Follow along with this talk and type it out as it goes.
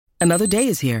Another day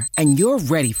is here, and you're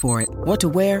ready for it. What to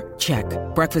wear? Check.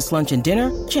 Breakfast, lunch, and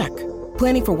dinner? Check.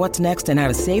 Planning for what's next and how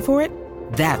to save for it?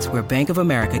 That's where Bank of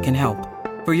America can help.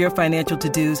 For your financial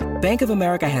to-dos, Bank of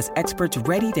America has experts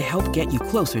ready to help get you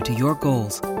closer to your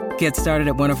goals. Get started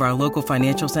at one of our local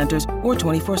financial centers or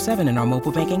 24/7 in our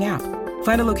mobile banking app.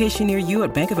 Find a location near you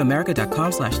at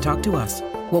bankofamerica.com/talktous.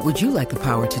 What would you like the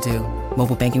power to do?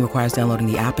 Mobile banking requires downloading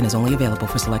the app and is only available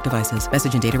for select devices.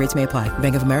 Message and data rates may apply.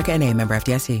 Bank of America N.A., member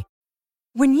FDIC.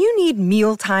 When you need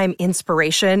mealtime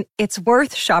inspiration, it's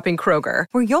worth shopping Kroger,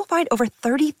 where you'll find over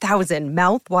 30,000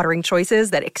 mouth-watering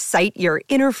choices that excite your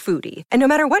inner foodie. And no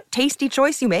matter what tasty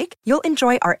choice you make, you'll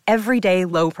enjoy our everyday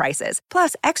low prices,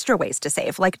 plus extra ways to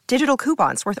save, like digital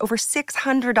coupons worth over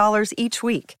 $600 each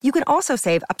week. You can also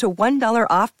save up to $1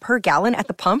 off per gallon at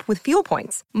the pump with fuel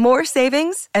points. More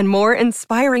savings and more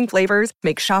inspiring flavors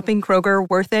make shopping Kroger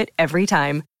worth it every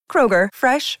time. Kroger,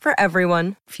 fresh for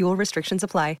everyone. Fuel restrictions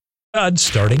apply.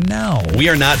 Starting now. We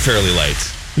are not fairly light.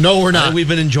 No, we're not. We've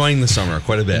been enjoying the summer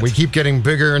quite a bit. We keep getting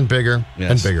bigger and bigger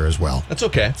and bigger as well. That's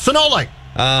okay. Snow light.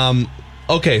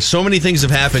 Okay, so many things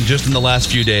have happened just in the last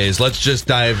few days. Let's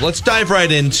dive right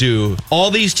into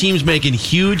all these teams making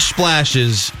huge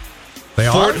splashes. They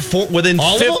are within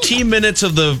 15 minutes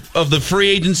of the free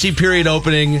agency period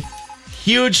opening.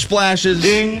 Huge splashes.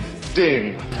 Ding,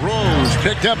 ding. Rose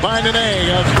picked up by Nene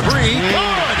of three.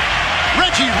 Good.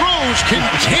 Reggie Rose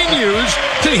continues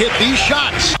to hit these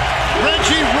shots.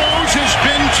 Reggie Rose has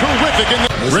been terrific.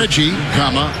 Reggie,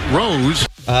 Rose.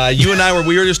 You and I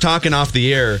we were just talking off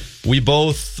the air. We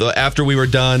both, after we were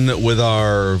done with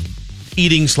our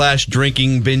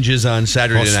eating/drinking binges on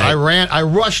Saturday night. I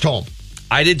rushed home.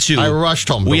 I did too. I rushed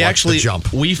home to watch the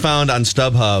jump. We found on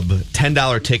StubHub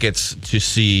 $10 tickets to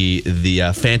see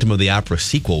the Phantom of the Opera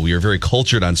sequel. We were very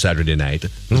cultured on Saturday night.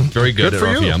 Very good at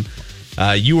RPM.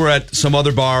 You were at some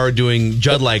other bar doing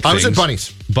Judd-like things. I was at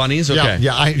Bunny's. Bunny's? Okay.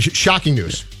 Yeah. Shocking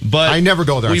news. But I never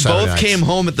go there on Saturday nights. came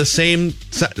home at the same,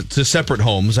 to separate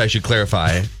homes, I should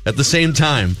clarify, at the same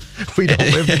time. We don't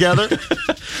live together?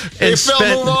 Hey,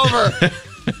 Phil, move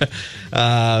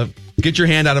over. Get your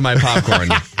hand out of my popcorn.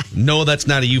 No, that's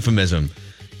not a euphemism.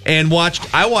 And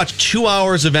I watched 2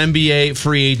 hours of NBA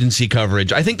free agency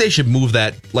coverage. I think they should move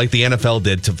that, like the NFL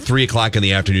did, to 3 o'clock in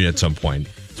the afternoon at some point.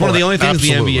 It's one of the only things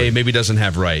the NBA maybe doesn't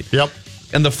have right. Yep.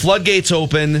 And the floodgates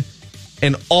open,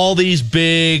 and all these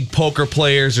big poker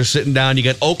players are sitting down. You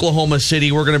got Oklahoma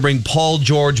City. We're going to bring Paul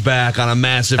George back on a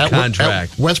massive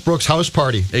contract. At Westbrook's house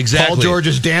party. Exactly. Paul George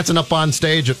is dancing up on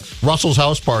stage at Russell's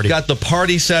house party. Got the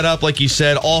party set up, like you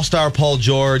said, all-star Paul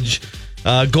George.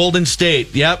 Golden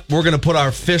State, yep, we're going to put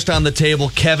our fist on the table.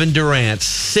 Kevin Durant,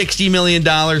 $60 million,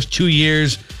 2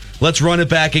 years. Let's run it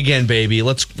back again, baby.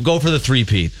 Let's go for the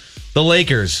three-peat. The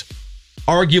Lakers,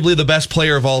 arguably the best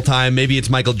player of all time. Maybe it's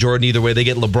Michael Jordan. Either way, they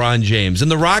get LeBron James. And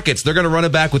the Rockets, they're going to run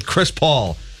it back with Chris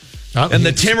Paul. And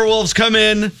the Timberwolves come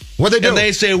in. What they do? And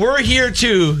they say, we're here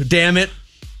too, damn it.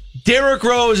 Derrick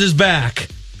Rose is back.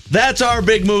 That's our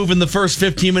big move in the first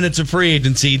 15 minutes of free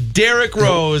agency. Derrick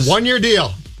Rose. 1 year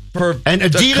deal. And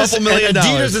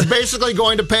Adidas is basically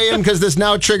going to pay him because this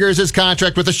now triggers his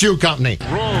contract with the shoe company.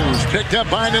 Rose picked up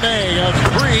by Nene of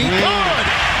three. Good.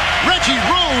 Reggie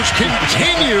Rose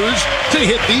continues to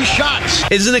hit these shots.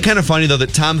 Isn't it kind of funny, though,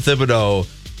 that Tom Thibodeau,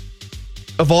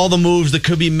 of all the moves that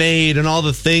could be made and all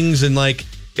the things, and like,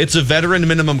 it's a veteran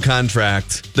minimum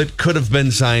contract that could have been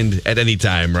signed at any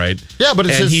time, right? Yeah, but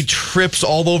he trips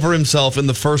all over himself in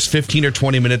the first 15 or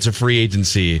 20 minutes of free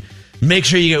agency. Make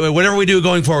sure you get, whatever we do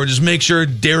going forward, just make sure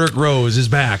Derrick Rose is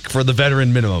back for the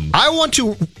veteran minimum. I want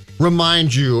to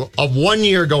remind you of 1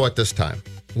 year ago at this time.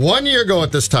 1 year ago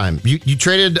at this time, you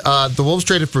traded, the Wolves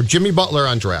traded for Jimmy Butler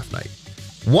on draft night.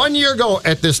 1 year ago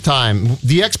at this time,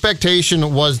 the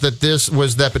expectation was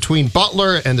that between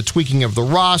Butler and the tweaking of the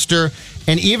roster,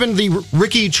 and even the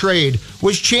Ricky trade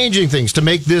was changing things to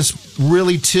make this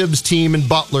really Tibbs team and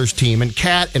Butler's team and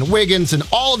Cat and Wiggins, and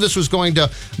all of this was going to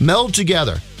meld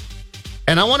together.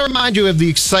 And I want to remind you of the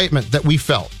excitement that we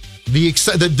felt.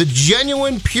 The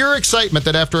genuine, pure excitement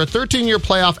that after a 13-year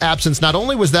playoff absence, not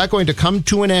only was that going to come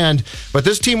to an end, but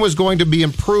this team was going to be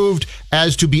improved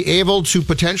as to be able to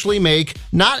potentially make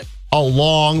not a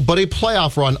long, but a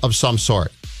playoff run of some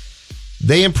sort.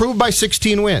 They improved by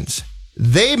 16 wins.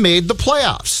 They made the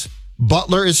playoffs.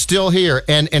 Butler is still here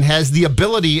and has the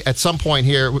ability at some point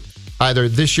here, either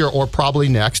this year or probably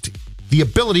next, the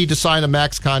ability to sign a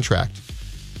max contract.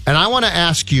 And I want to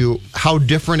ask you how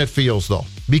different it feels, though.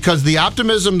 Because the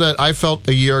optimism that I felt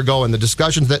a year ago and the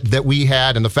discussions that we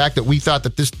had and the fact that we thought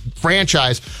that this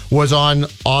franchise was on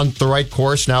the right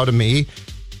course now, to me,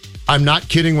 I'm not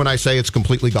kidding when I say it's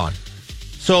completely gone.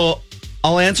 So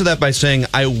I'll answer that by saying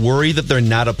I worry that they're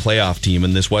not a playoff team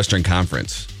in this Western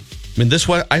Conference. I mean,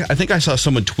 I think I saw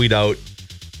someone tweet out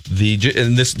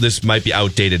and this might be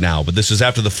outdated now, but this is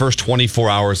after the first 24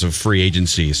 hours of free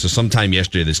agency. So sometime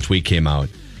yesterday, this tweet came out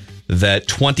that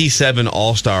 27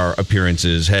 All-Star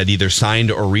appearances had either signed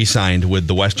or re-signed with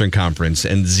the Western Conference,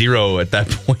 and 0 at that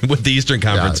point with the Eastern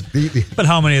Conference. Yeah. But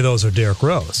how many of those are Derrick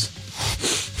Rose?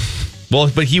 Well,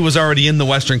 but he was already in the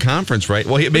Western Conference, right?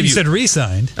 Well, maybe you said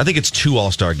re-signed. I think it's 2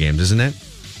 All-Star games, isn't it?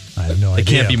 I have no idea. It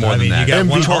can't be more than that. You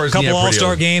got a couple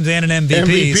All-Star games and an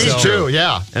MVP. MVP too,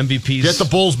 yeah. MVPs. Get the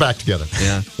Bulls back together.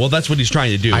 Yeah. Well, that's what he's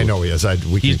trying to do. I know he is.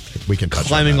 We can touch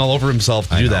climbing all over himself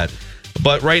to do that.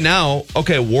 But right now,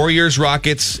 okay, Warriors,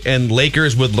 Rockets, and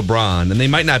Lakers with LeBron, and they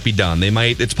might not be done.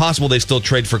 It's possible they still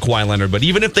trade for Kawhi Leonard, but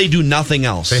even if they do nothing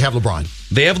else, they have LeBron.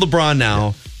 They have LeBron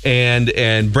now,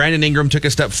 and Brandon Ingram took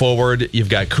a step forward. You've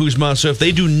got Kuzma. So if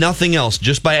they do nothing else,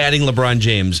 just by adding LeBron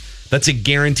James, that's a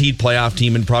guaranteed playoff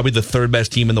team and probably the third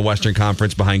best team in the Western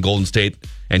Conference behind Golden State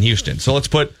and Houston. So let's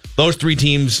put those 3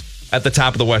 teams at the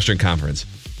top of the Western Conference.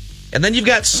 And then you've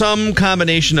got some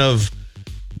combination of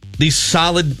these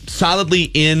solidly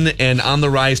in and on the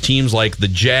rise teams like the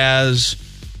Jazz.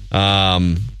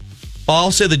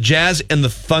 I'll say the Jazz and the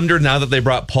Thunder now that they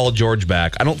brought Paul George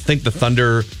back. I don't think the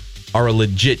Thunder are a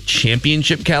legit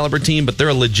championship caliber team, but they're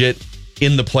a legit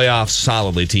in the playoffs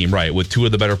solidly team, right, with 2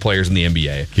 of the better players in the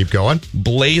NBA. Keep going.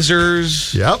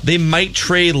 Blazers. Yep. They might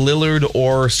trade Lillard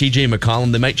or CJ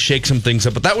McCollum. They might shake some things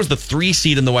up, but that was the 3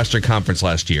 seed in the Western Conference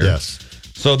last year. Yes.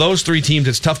 So those 3 teams,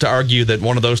 it's tough to argue that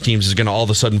one of those teams is going to all of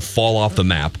a sudden fall off the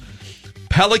map.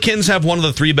 Pelicans have one of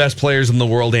the 3 best players in the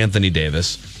world, Anthony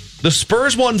Davis. The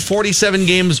Spurs won 47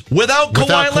 games without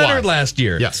Kawhi Leonard last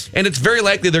year. Yes. And it's very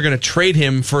likely they're going to trade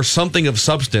him for something of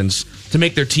substance to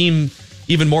make their team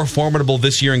even more formidable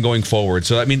this year and going forward.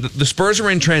 So, I mean, the Spurs are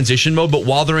in transition mode, but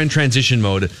while they're in transition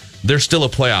mode, they're still a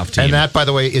playoff team. And that, by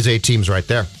the way, is 8 teams right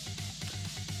there.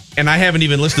 And I haven't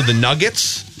even listed the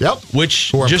Nuggets,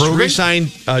 which just re-signed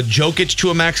Jokic to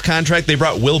a max contract. They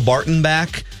brought Will Barton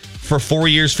back for 4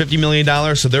 years, $50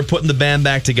 million. So they're putting the band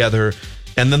back together.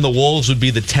 And then the Wolves would be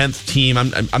the 10th team.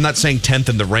 I'm not saying 10th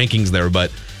in the rankings there,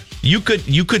 but you could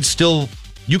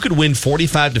win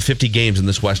 45 to 50 games in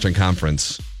this Western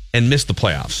Conference and miss the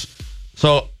playoffs.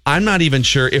 So I'm not even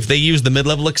sure if they use the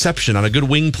mid-level exception on a good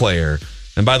wing player.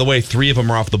 And by the way, 3 of them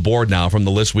are off the board now from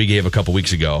the list we gave a couple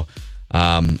weeks ago.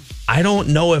 I don't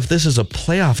know if this is a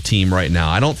playoff team right now.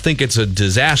 I don't think it's a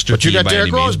disaster team. But you got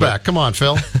Derrick Rose back. Come on,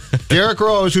 Phil. Derrick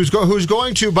Rose, who's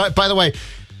going to, by the way,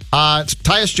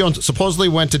 Tyus Jones supposedly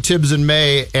went to Tibbs and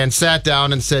May and sat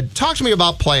down and said, talk to me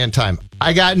about playing time.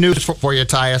 I got news for you,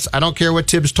 Tyus. I don't care what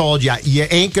Tibbs told you. You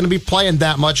ain't going to be playing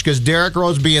that much because Derrick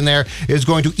Rose being there is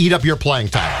going to eat up your playing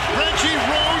time. Reggie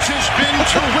Rose has been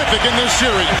terrific in this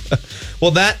series.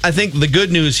 Well, I think the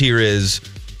good news here is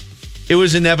it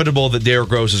was inevitable that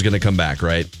Derrick Rose is going to come back,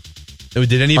 right?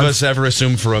 Did any of us ever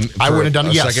assume for I would have done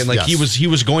a second? Like yes. he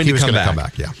was going to come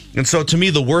back. Yeah. And so to me,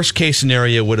 the worst case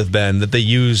scenario would have been that they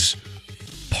use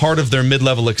part of their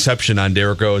mid-level exception on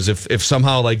Derrick Rose. If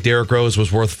somehow like Derrick Rose was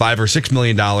worth $5 or $6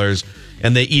 million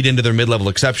and they eat into their mid-level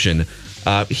exception,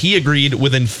 he agreed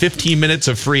within 15 minutes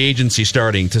of free agency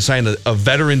starting to sign a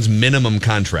veteran's minimum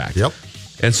contract. Yep.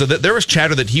 And so there was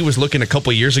chatter that he was looking a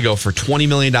couple years ago for $20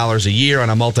 million a year on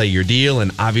a multi-year deal,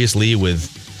 and obviously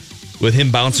with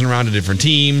him bouncing around to different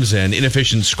teams and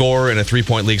inefficient score in a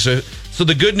 3-point league. So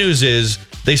the good news is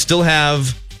they still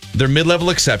have their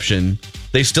mid-level exception.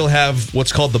 They still have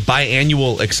what's called the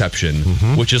biannual exception,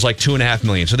 which is like $2.5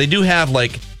 million. So they do have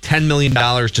like $10 million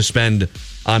to spend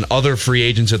on other free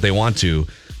agents if they want to.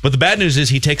 But the bad news is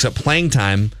he takes up playing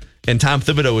time, and Tom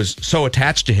Thibodeau is so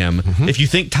attached to him. If you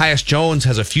think Tyus Jones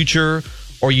has a future,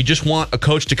 or you just want a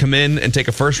coach to come in and take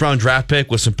a first-round draft pick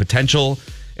with some potential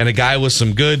and a guy with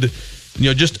some good,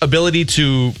 just ability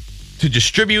to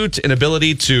distribute and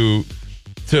ability to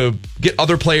get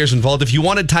other players involved. If you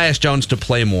wanted Tyus Jones to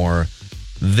play more,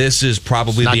 this is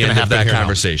probably the end of that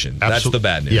conversation. That's the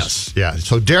bad news. Yes, yeah.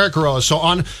 So Derrick Rose. So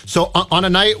on a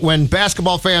night when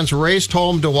basketball fans raced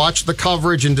home to watch the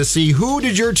coverage and to see who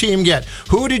did your team get,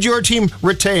 who did your team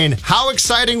retain, how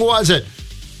exciting was it?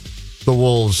 The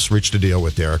Wolves reached a deal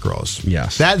with Derrick Rose.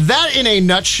 Yes. That in a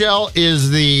nutshell is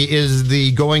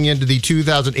the going into the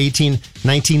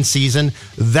 2018-19 season.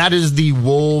 That is the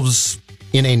Wolves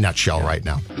in a nutshell right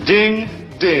now. Ding,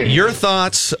 ding. Your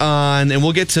thoughts on, and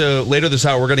we'll get to later this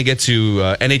hour, we're going to get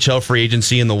to NHL free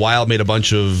agency, and the Wild made a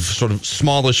bunch of sort of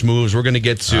smallish moves. We're going to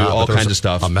get to all kinds of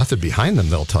stuff. A method behind them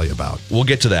they'll tell you about. We'll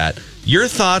get to that. Your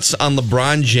thoughts on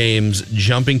LeBron James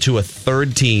jumping to a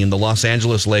third team, the Los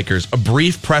Angeles Lakers. A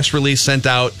brief press release sent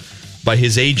out by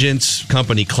his agent's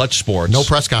company, Clutch Sports. No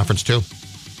press conference, too.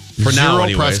 For now, Zero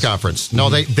anyways. press conference. No,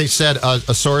 they said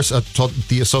a source told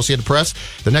the Associated Press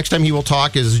the next time he will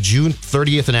talk is June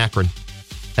 30th in Akron.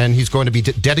 And he's going to be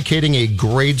dedicating a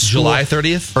grade school. July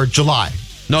 30th? Or July.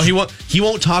 No, he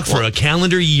won't talk for a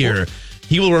calendar year.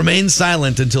 He will remain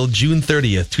silent until June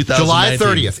 30th, 2019. July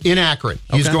 30th in Akron.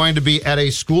 He's going to be at a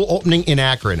school opening in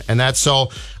Akron. And that's so,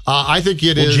 I think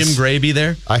it is. Will Jim Gray be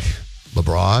there?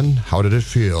 LeBron, how did it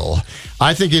feel?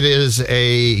 I think it is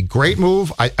a great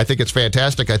move. I think it's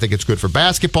fantastic. I think it's good for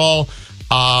basketball.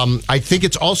 I think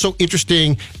it's also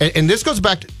interesting, and this goes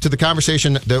back to the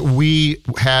conversation that we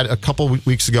had a couple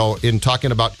weeks ago in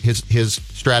talking about his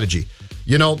strategy.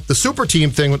 You know, the super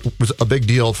team thing was a big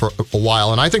deal for a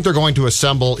while, and I think they're going to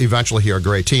assemble eventually here a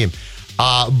great team.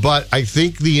 But I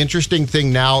think the interesting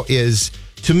thing now is,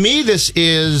 to me, this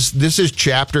is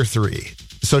chapter 3.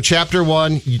 So chapter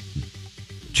 1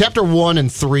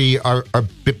 and 3 are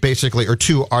basically, or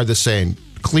 2 are the same.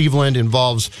 Cleveland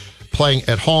involves playing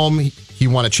at home. He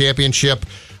won a championship.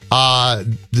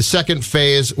 The second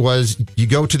phase was you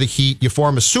go to the Heat, you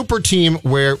form a super team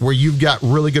where you've got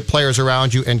really good players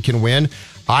around you and can win.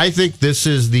 I think this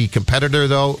is the competitor,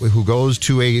 though, who goes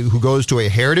to a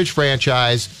heritage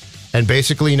franchise and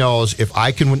basically knows, if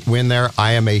I can win there,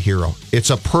 I am a hero. It's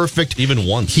a perfect... Even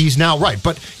once. He's now, right,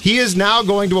 but he is now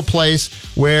going to a place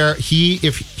where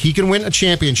if he can win a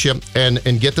championship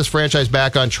and get this franchise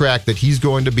back on track, that he's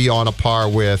going to be on a par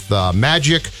with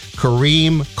Magic,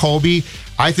 Kareem, Kobe.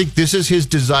 I think this is his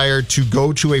desire to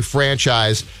go to a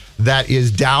franchise that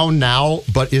is down now,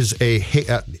 but is a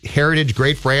heritage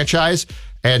great franchise,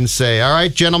 and say, all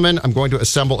right, gentlemen, I'm going to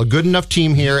assemble a good enough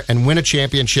team here and win a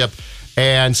championship.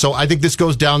 And so I think this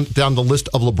goes down the list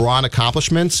of LeBron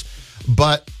accomplishments.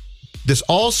 But this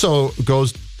also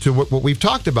goes to what we've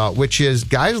talked about, which is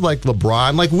guys like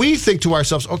LeBron, like we think to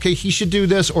ourselves, okay, he should do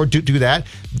this or do that.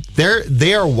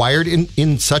 They are wired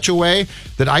in such a way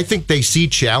that I think they see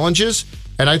challenges.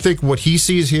 And I think what he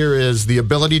sees here is the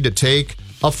ability to take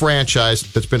a franchise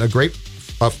that's been a great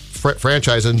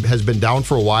franchise and has been down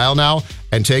for a while now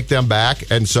and take them back.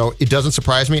 And so it doesn't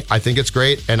surprise me. I think it's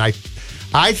great. And I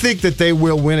think that they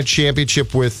will win a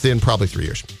championship within probably 3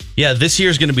 years. Yeah, this year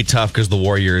is going to be tough because the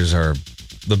Warriors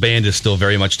the band is still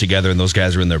very much together and those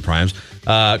guys are in their primes.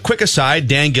 Quick aside,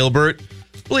 Dan Gilbert,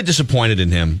 really disappointed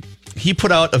in him. He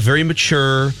put out a very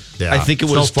mature, I think it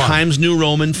was Times New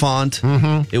Roman font.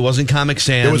 Mm-hmm. It wasn't Comic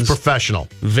Sans. It was professional.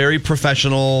 Very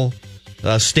professional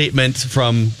statement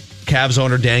from Cavs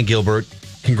owner Dan Gilbert,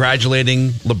 congratulating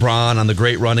LeBron on the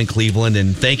great run in Cleveland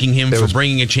and thanking him for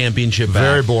bringing a championship back.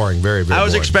 Very boring, very, very I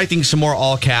was boring. expecting some more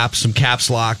all caps, some caps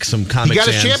lock, some Comic Sans. He got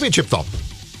his championship, though.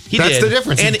 That's did. the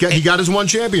difference. And he got his one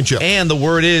championship. And the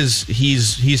word is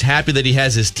he's happy that he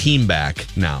has his team back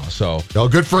now. So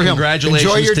good for him.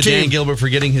 Congratulations to Dan Gilbert for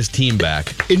getting his team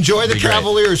back. Enjoy the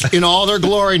Cavaliers in all their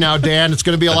glory now, Dan. It's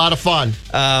going to be a lot of fun.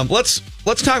 Let's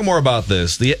talk more about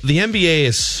this. The NBA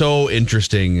is so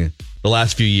interesting the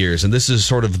last few years, and this is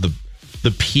sort of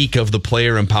the peak of the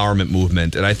player empowerment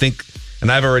movement. And I think,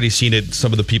 and I've already seen it,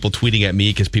 some of the people tweeting at me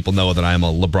because people know that I'm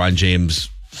a LeBron James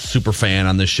super fan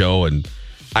on this show, and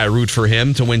I root for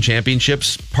him to win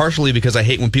championships, partially because I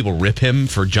hate when people rip him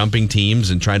for jumping teams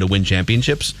and trying to win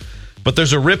championships. But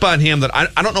there's a rip on him that I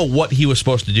don't know what he was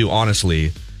supposed to do,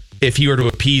 honestly, if he were to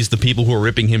appease the people who are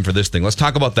ripping him for this thing. Let's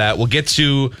talk about that. We'll get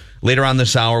to, later on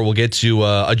this hour, we'll get to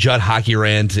a Judd hockey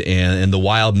rant and the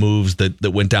wild moves that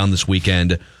went down this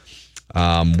weekend.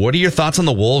 What are your thoughts on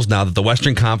the Wolves now that the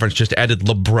Western Conference just added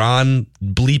LeBron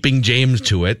bleeping James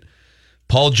to it?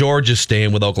 Paul George is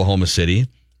staying with Oklahoma City.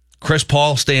 Chris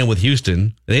Paul staying with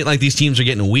Houston. It ain't like these teams are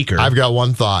getting weaker. I've got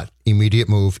one thought. Immediate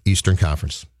move, Eastern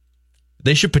Conference.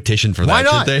 They should petition for that, Why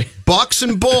not? shouldn't they? Bucks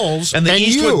and Bulls and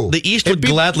the East would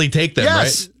gladly take them,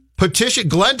 yes. Right? Petition.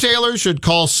 Glenn Taylor should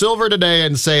call Silver today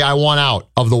and say, I want out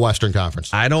of the Western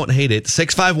Conference. I don't hate it.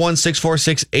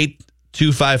 651-646-8255,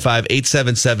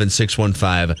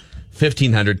 877-615-1500,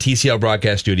 TCL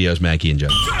Broadcast Studios, Mackey and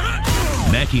Judd.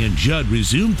 Mackey and Judd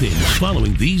resume things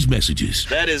following these messages.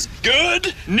 That is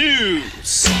good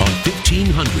news. On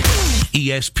 1500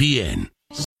 ESPN.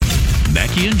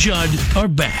 Mackey and Judd are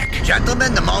back.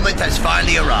 Gentlemen, the moment has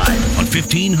finally arrived. On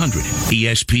 1500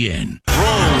 ESPN.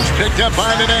 Rose picked up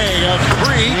by Nene. A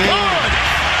three. Good.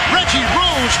 Reggie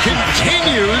Rose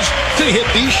continues to hit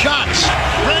these shots.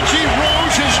 Reggie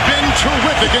Rose has been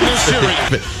terrific in this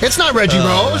series. It's not Reggie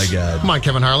Rose. My God. Come on,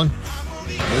 Kevin Harlan.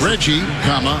 Reggie,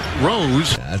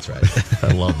 Rose. Yeah, that's right. I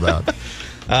love that.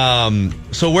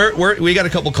 So we got a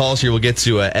couple calls here. We'll get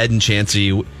to Ed and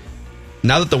Chancey.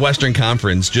 Now that the Western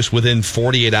Conference, just within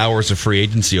 48 hours of free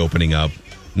agency opening up,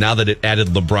 Now that it added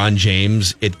LeBron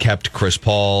James, it kept Chris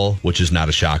Paul, which is not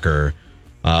a shocker.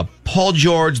 Paul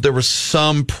George, there was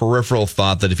some peripheral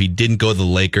thought that if he didn't go to the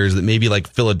Lakers, that maybe like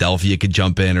Philadelphia could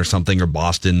jump in or something, or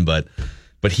Boston, but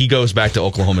he goes back to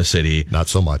Oklahoma City. Not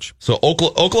so much. So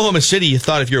Oklahoma City, you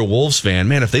thought if you're a Wolves fan,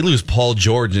 man, if they lose Paul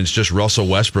George and it's just Russell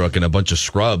Westbrook and a bunch of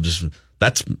scrubs,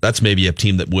 that's maybe a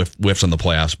team that whiffs on the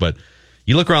playoffs. But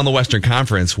you look around the Western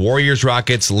Conference, Warriors,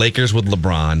 Rockets, Lakers with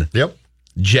LeBron. Yep.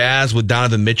 Jazz with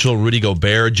Donovan Mitchell, Rudy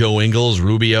Gobert, Joe Ingles,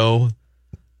 Rubio.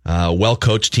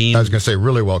 Well-coached team. I was going to say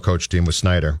really well-coached team with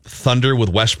Snyder. Thunder with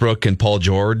Westbrook and Paul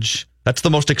George. That's the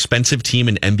most expensive team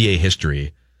in NBA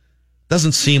history.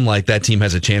 Doesn't seem like that team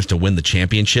has a chance to win the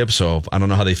championship, so I don't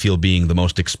know how they feel being the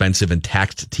most expensive and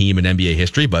taxed team in NBA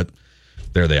history, but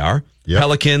there they are. Yep.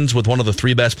 Pelicans with one of the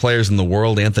 3 best players in the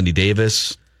world, Anthony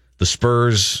Davis. The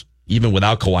Spurs, even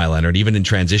without Kawhi Leonard, even in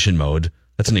transition mode.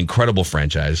 That's an incredible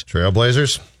franchise.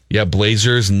 Trailblazers. Yeah,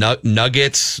 Blazers,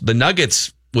 Nuggets. The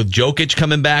Nuggets with Jokic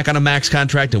coming back on a max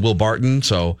contract and Will Barton.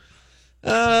 So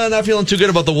not feeling too good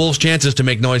about the Wolves' chances to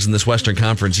make noise in this Western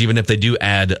Conference, even if they do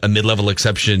add a mid-level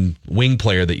exception wing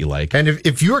player that you like. And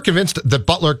if you are convinced that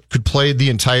Butler could play the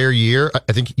entire year,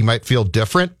 I think you might feel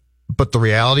different. But the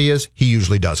reality is he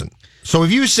usually doesn't. So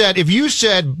if you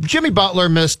said Jimmy Butler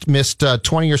missed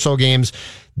 20 or so games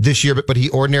this year, but he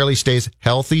ordinarily stays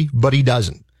healthy, but he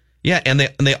doesn't. Yeah, and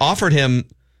they offered him,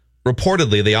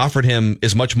 reportedly, they offered him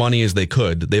as much money as they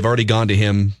could. They've already gone to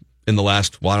him in the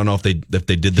last, well, I don't know if they did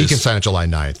this. He can sign on July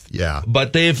 9th, yeah.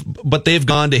 But they've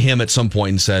gone to him at some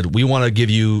point and said, we want to give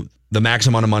you the max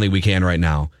amount of money we can right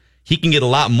now. He can get a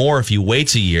lot more if he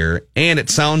waits a year, and it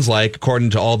sounds like,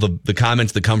 according to all the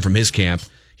comments that come from his camp,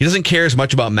 he doesn't care as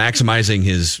much about maximizing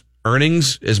his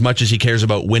earnings as much as he cares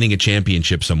about winning a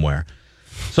championship somewhere.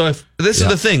 So if this is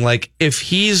the thing, like if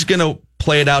he's going to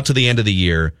play it out to the end of the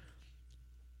year,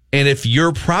 and if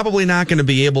you're probably not going to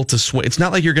be able to swing, it's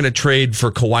not like you're going to trade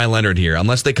for Kawhi Leonard here,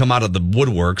 unless they come out of the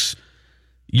woodworks.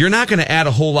 You're not going to add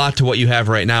a whole lot to what you have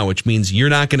right now, which means you're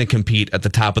not going to compete at the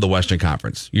top of the Western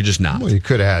Conference. You're just not. Well, you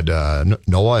could have had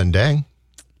Noah and Deng.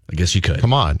 I guess you could.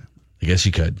 Come on. I guess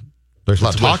you could. There's a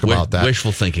lot of talk about that.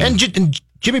 Wishful thinking. And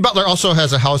Jimmy Butler also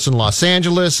has a house in Los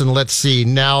Angeles, and let's see,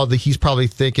 now that he's probably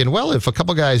thinking, well, if a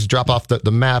couple guys drop off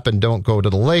the map and don't go to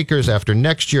the Lakers after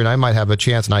next year, and I might have a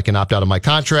chance and I can opt out of my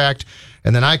contract,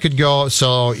 and then I could go.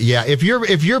 So, yeah, if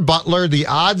you're Butler, the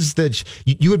odds that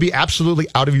you would be absolutely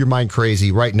out of your mind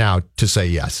crazy right now to say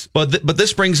yes. But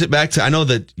this brings it back to, I know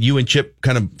that you and Chip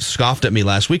kind of scoffed at me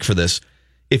last week for this.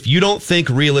 If you don't think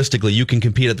realistically you can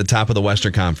compete at the top of the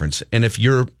Western Conference, and if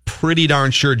you're pretty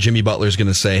darn sure Jimmy Butler's going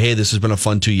to say, hey, this has been a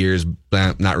fun 2 years,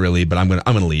 not really, but I'm going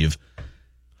to leave,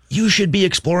 you should be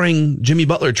exploring Jimmy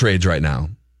Butler trades right now.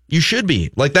 You should be.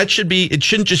 Like, that should be, it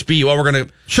shouldn't just be, well, we're going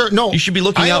to. Sure, no. You should be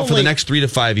looking out for the next 3 to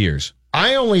 5 years.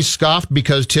 I only scoffed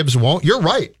because Tibbs won't. You're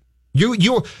right.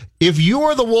 If you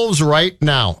are the Wolves right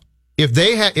now, if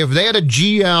they had a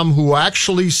GM who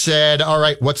actually said, all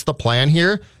right, what's the plan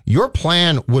here? Your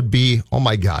plan would be, oh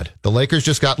my God, the Lakers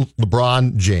just got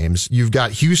LeBron James. You've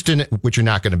got Houston, which you're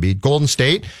not going to beat. Golden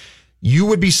State. You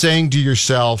would be saying to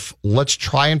yourself, let's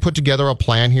try and put together a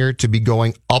plan here to be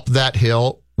going up that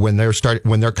hill when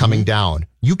they're coming down.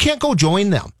 You can't go join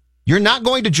them. You're not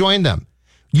going to join them.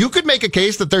 You could make a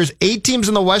case that there's 8 teams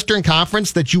in the Western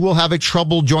Conference that you will have a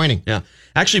trouble joining. Yeah.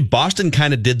 Actually, Boston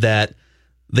kind of did that.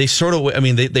 They sort of, I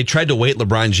mean, they tried to wait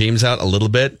LeBron James out a little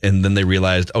bit, and then they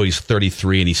realized, oh, he's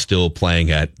 33 and he's still playing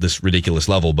at this ridiculous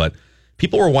level. But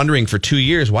people were wondering for 2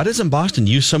 years, why doesn't Boston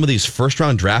use some of these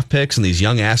first-round draft picks and these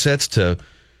young assets to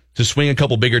swing a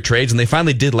couple bigger trades? And they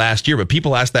finally did last year, but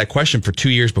people asked that question for 2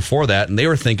 years before that, and they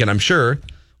were thinking, I'm sure,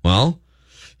 well,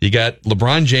 you got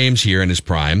LeBron James here in his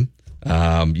prime.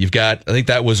 You've got, I think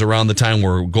that was around the time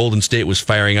where Golden State was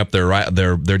firing up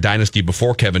their dynasty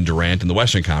before Kevin Durant in the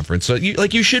Western Conference. So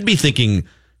you should be thinking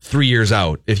 3 years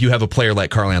out if you have a player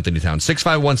like Karl Anthony Towns.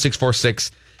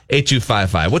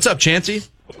 651-646-8255. What's up, Chancey?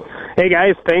 Hey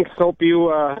guys, thanks. Hope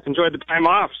you enjoyed the time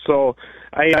off. So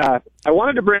I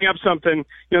wanted to bring up something.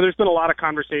 You know, there's been a lot of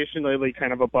conversation lately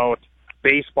kind of about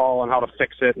baseball and how to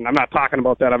fix it, and I'm not talking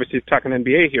about that, obviously talking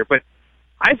NBA here, but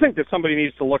I think that somebody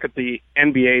needs to look at the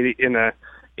NBA in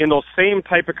those same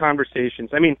type of conversations.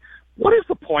 I mean, what is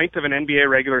the point of an NBA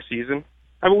regular season?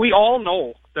 I mean, we all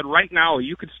know that right now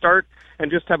you could start and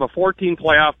just have a 14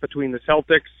 playoff between the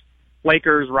Celtics,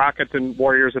 Lakers, Rockets, and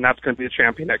Warriors, and that's going to be the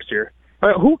champion next year.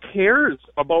 Who cares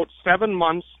about 7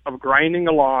 months of grinding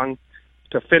along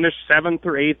to finish 7th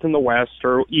or 8th in the West,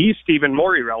 or East even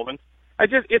more irrelevant?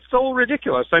 It's so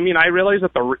ridiculous. I mean, I realize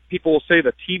that the people will say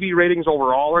the TV ratings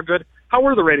overall are good. How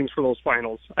were the ratings for those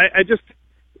finals?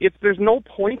 there's no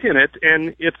point in it,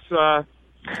 and it's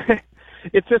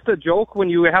it's just a joke when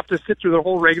you have to sit through the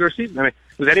whole regular season. I mean,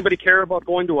 does anybody care about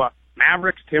going to a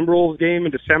Mavericks Timberwolves game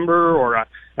in December or a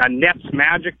Nets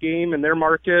Magic game in their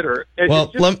market? Or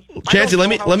Chancey,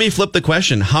 let me flip the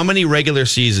question. How many regular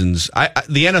seasons?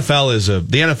 The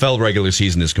NFL regular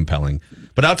season is compelling,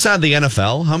 but outside the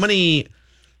NFL, how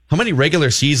many regular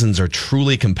seasons are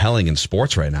truly compelling in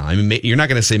sports right now? I mean, you're not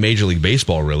going to say Major League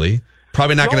Baseball, really.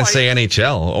 Probably not going to say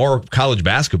NHL or college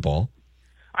basketball.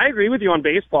 I agree with you on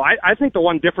baseball. I think the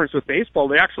one difference with baseball,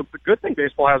 the good thing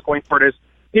baseball has going for it is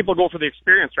people go for the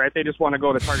experience, right? They just want to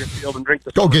go to Target Field and drink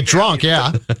the go get drunk,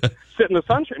 yeah. Sit in the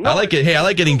sunshine. No, I like it. Hey, I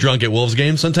like getting drunk at Wolves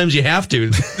games. Sometimes you have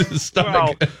to.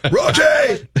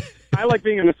 Roger! I like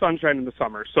being in the sunshine in the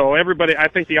summer. So I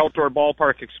think the outdoor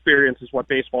ballpark experience is what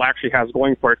baseball actually has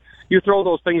going for it. You throw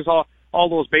those things all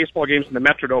those baseball games in the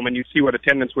Metrodome, and you see what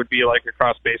attendance would be like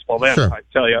across baseball then. Sure. I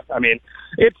tell you, I mean,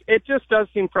 it just does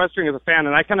seem frustrating as a fan,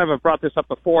 and I kind of have brought this up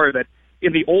before, that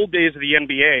in the old days of the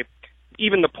NBA,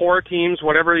 even the poor teams,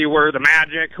 whatever you were, the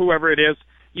Magic, whoever it is,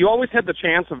 you always had the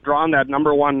chance of drawing that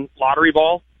number one lottery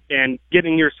ball and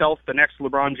getting yourself the next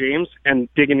LeBron James and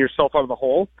digging yourself out of the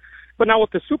hole. But now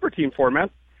with the super team format,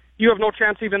 you have no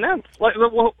chance even then.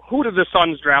 Who did the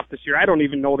Suns draft this year? I don't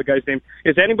even know the guy's name.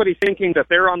 Is anybody thinking that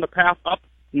they're on the path up?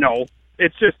 No.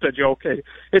 It's just a joke.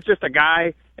 It's just a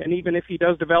guy, and even if he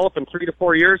does develop in 3 to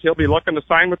 4 years, he'll be looking to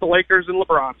sign with the Lakers and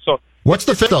LeBron. So what's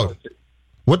the fix, though?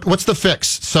 What's the fix?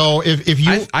 So if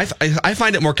you, I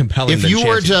find it more compelling. If you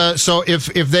were to, so if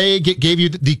they gave you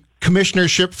the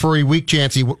commissionership for a week,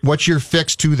 Chancey, what's your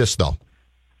fix to this though?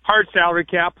 Hard salary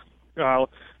cap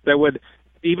that would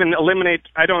even eliminate.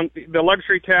 The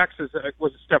luxury tax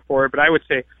was a step forward, but I would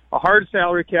say a hard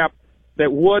salary cap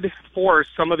that would force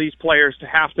some of these players to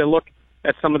have to look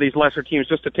at some of these lesser teams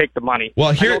just to take the money.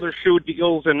 Well, I know there's shoe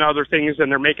deals and other things,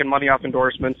 and they're making money off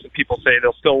endorsements, and people say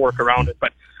they'll still work around it.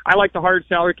 But I like the hard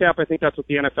salary cap. I think that's what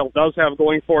the NFL does have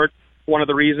going for it. One of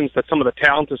the reasons that some of the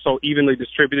talent is so evenly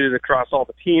distributed across all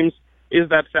the teams is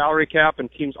that salary cap,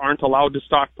 and teams aren't allowed to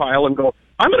stockpile and go,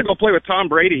 I'm going to go play with Tom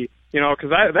Brady, because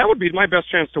that would be my best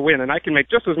chance to win, and I can make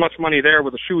just as much money there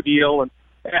with a shoe deal. And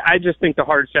I just think the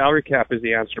hard salary cap is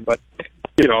the answer. But,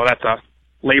 that's a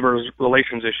labor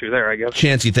relations issue there, I guess.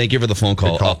 Chancey, thank you for the phone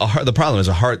call. The problem is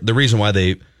the reason why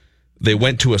they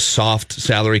went to a soft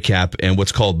salary cap and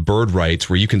what's called bird rights,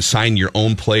 where you can sign your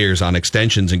own players on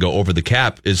extensions and go over the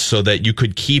cap, is so that you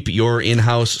could keep your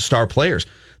in-house star players.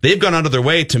 They've gone out of their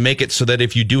way to make it so that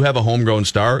if you do have a homegrown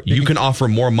star, you can offer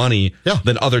more money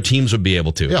than other teams would be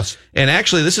able to. Yes. And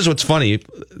actually, this is what's funny.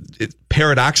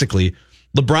 Paradoxically,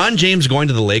 LeBron James going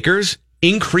to the Lakers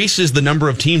increases the number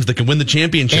of teams that can win the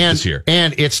championship this year.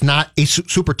 And it's not a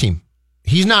super team.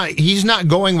 He's not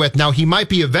going with, now he might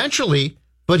be eventually,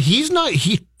 but he's not.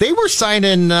 They were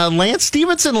signing Lance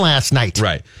Stevenson last night.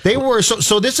 Right. They were.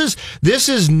 So this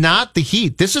is not the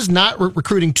Heat. This is not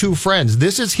recruiting two friends.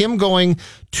 This is him going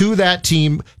to that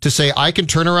team to say, I can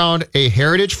turn around a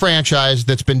heritage franchise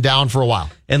that's been down for a while.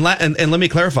 And let me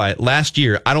clarify. Last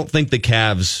year, I don't think the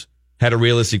Cavs had a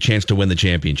realistic chance to win the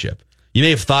championship. You may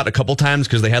have thought a couple times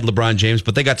because they had LeBron James,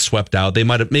 but they got swept out. They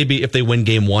might have, maybe if they win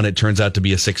game one, it turns out to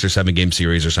be a 6 or 7 game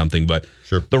series or something. But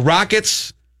the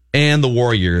Rockets and the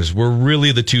Warriors were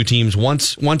really the two teams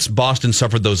once Boston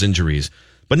suffered those injuries.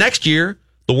 But next year,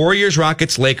 the Warriors,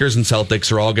 Rockets, Lakers, and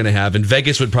Celtics are all going to have, and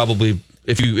Vegas would probably,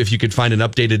 if you could find an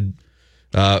updated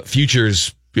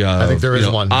futures I think there is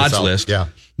one odds list. Yeah.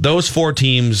 Those 4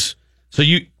 teams.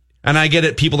 And I get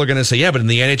it. People are going to say, yeah, but in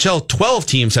the NHL, 12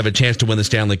 teams have a chance to win the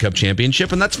Stanley Cup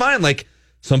championship, and that's fine. Like,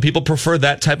 some people prefer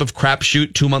that type of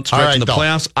crapshoot 2-month stretch in the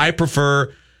playoffs. I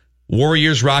prefer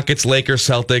Warriors, Rockets, Lakers,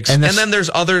 Celtics, and then there's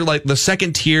other, like, the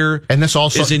second tier. And this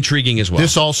also is intriguing as well.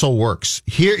 This also works.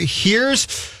 Here's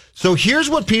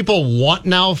what people want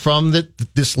now from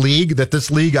this league. That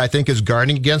this league, I think, is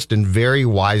guarding against, and very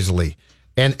wisely.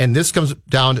 And this comes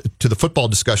down to the football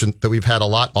discussion that we've had a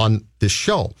lot on this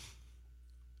show.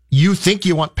 You think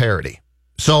you want parity.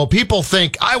 So people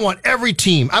think, I want every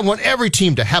team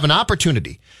to have an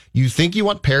opportunity. You think you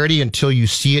want parity until you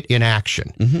see it in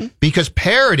action. Mm-hmm. Because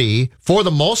parity, for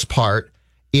the most part,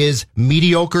 is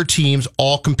mediocre teams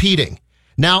all competing.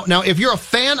 Now, if you're a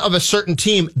fan of a certain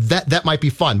team, that might be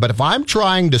fun. But if I'm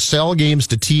trying to sell games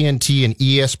to TNT and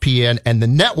ESPN and the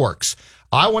networks,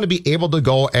 I want to be able to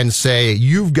go and say,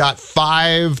 you've got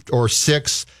 5 or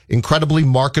 6 incredibly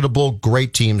marketable,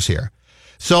 great teams here.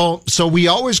 So we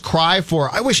always cry for,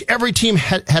 I wish every team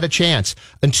had a chance,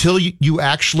 until you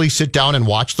actually sit down and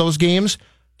watch those games.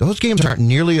 those games aren't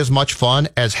nearly as much fun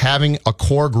as having a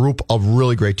core group of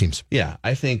really great teams. Yeah,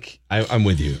 I think I'm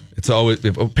with you. It's always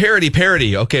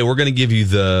parity. Okay, we're going to give you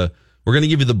the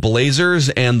Blazers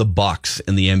and the Bucks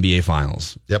in the NBA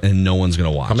Finals. Yep. And no one's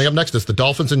going to watch. Coming up next is the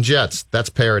Dolphins and Jets. That's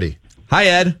parity. Hi,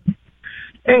 Ed.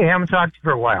 Hey, I haven't talked to you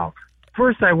for a while.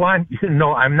 First, I want you to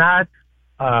know I'm not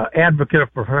advocate of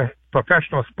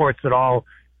professional sports at all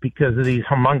because of these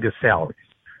humongous salaries.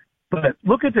 But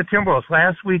look at the Timberwolves.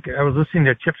 Last week, I was listening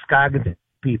to Chip Scoggins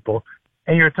people,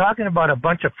 and you're talking about a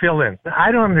bunch of fill-ins.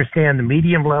 I don't understand the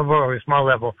medium level or the small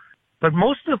level, but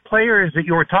most of the players that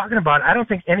you were talking about, I don't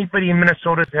think anybody in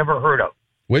Minnesota's ever heard of.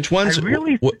 Which ones?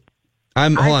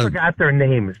 I forgot their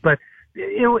names, but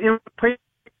it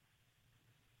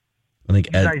I think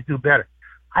Ed. You guys do better.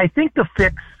 I think the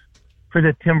fix for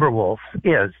the Timberwolves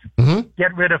is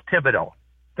get rid of Thibodeau.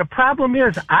 The problem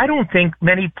is I don't think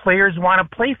many players want to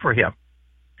play for him.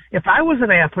 If I was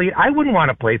an athlete, I wouldn't want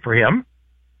to play for him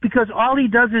because all he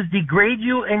does is degrade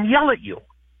you and yell at you.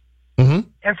 Mm-hmm.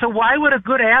 And so why would a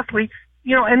good athlete,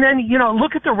 and then,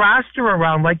 look at the roster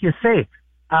around, like you say,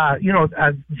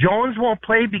 Jones won't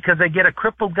play because they get a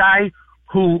crippled guy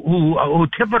who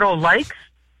Thibodeau likes.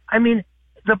 I mean,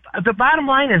 the bottom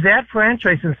line is that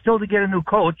franchise, and still to get a new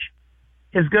coach,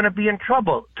 is going to be in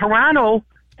trouble. Toronto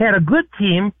had a good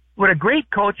team with a great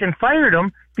coach and fired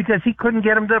him because he couldn't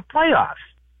get him to the playoffs.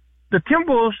 The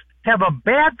Timberwolves have a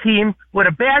bad team with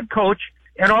a bad coach,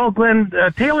 and all Glenn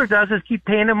Taylor does is keep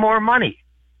paying him more money.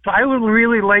 So I would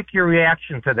really like your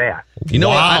reaction to that.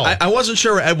 Wow. I wasn't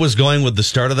sure where Ed was going with the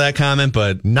start of that comment,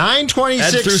 but 9:26.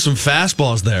 Ed threw some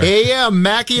fastballs there. AM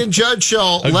Mackey and Judd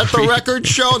show. Let the record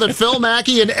show that Phil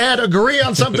Mackey and Ed agree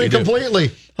on something completely.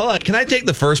 Hold on. Can I take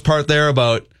the first part there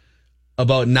about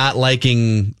not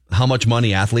liking how much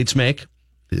money athletes make?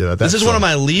 Yeah, this is one of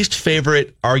my least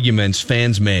favorite arguments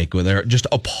fans make when they're just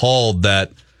appalled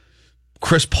that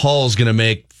Chris Paul's going to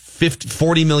make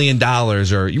 $40 million.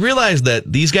 Or you realize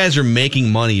that these guys are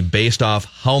making money based off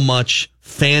how much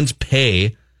fans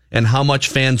pay and how much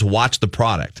fans watch the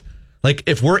product. Like,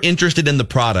 if we're interested in the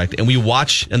product and we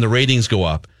watch and the ratings go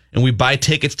up and we buy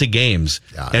tickets to games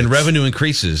and revenue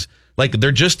increases, like,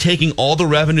 they're just taking all the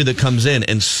revenue that comes in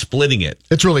and splitting it.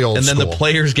 It's really old school. And then the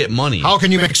players get money. How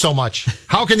can you make so much?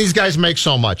 How can these guys make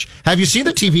so much? Have you seen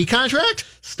the TV contract?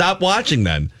 Stop watching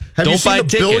then. Have Don't you seen buy the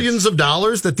tickets. billions of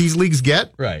dollars that these leagues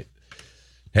get? Right.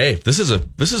 Hey, this is a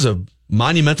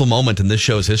monumental moment in this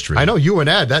show's history. I know, you and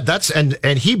Ed.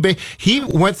 And he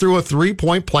went through a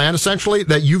 3-point plan essentially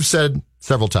that you've said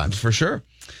several times. For sure.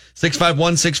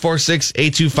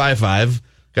 651-646-8255.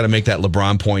 Got to make that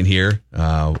LeBron point here.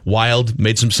 Wild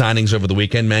made some signings over the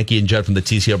weekend. Mackey and Judd from the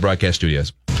TCL broadcast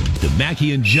studios. The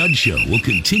Mackey and Judd show will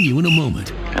continue in a moment.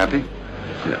 Happy?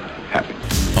 Yeah, happy.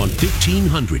 On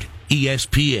 1500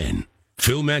 ESPN.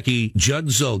 Phil Mackey, Judd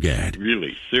Zulgad.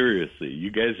 Really, seriously,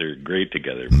 you guys are great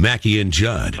together. Mackey and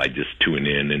Judd. I just tune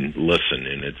in and listen,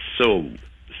 and it's so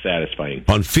satisfying.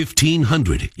 On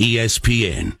 1500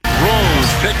 ESPN.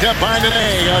 Rose picked up by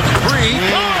Nene. A three.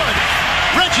 Good!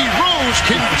 Reggie Rose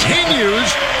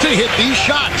continues to hit these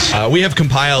shots. We have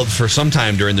compiled for some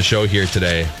time during the show here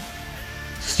today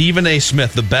Stephen A.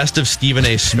 Smith, the best of Stephen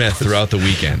A. Smith throughout the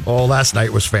weekend. Oh, last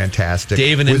night was fantastic.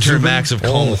 Dave and intern Max have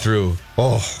combed through.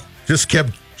 Just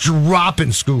kept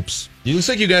dropping scoops. It looks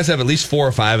like you guys have at least 4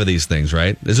 or 5 of these things,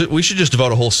 right? We should just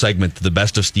devote a whole segment to the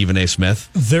best of Stephen A. Smith.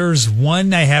 There's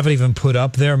one I haven't even put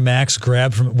up there. Max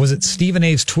grabbed from. Was it Stephen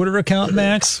A.'s Twitter account,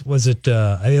 Max? Was it?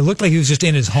 It looked like he was just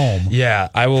in his home. Yeah,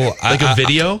 I will. Like a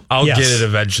video? I'll get it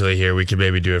eventually here. We can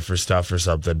maybe do it for stuff or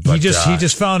something. But he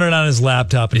just found it on his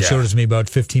laptop and showed it to me about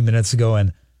 15 minutes ago.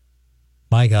 And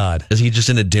my God, is he just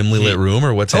in a dimly lit room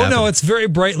or what's happening? Oh no, it's very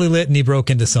brightly lit, and he broke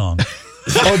into song.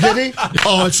 Oh, did he?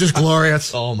 Oh, it's just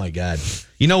glorious. Oh, my God.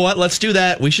 You know what? Let's do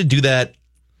that. We should do that.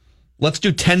 Let's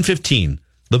do 10:15.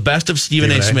 The best of Stephen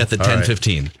A. Smith at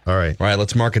 10:15. All right. All right,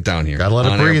 let's mark it down here. Gotta let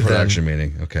it breathe. Production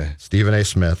meeting. Okay. Stephen A.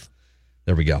 Smith.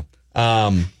 There we go.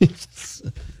 This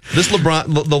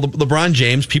LeBron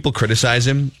James, people criticize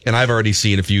him, and I've already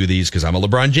seen a few of these because I'm a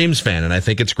LeBron James fan, and I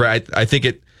think it's great. I think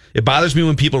it bothers me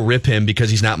when people rip him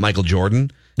because he's not Michael Jordan,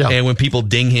 and when people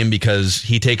ding him because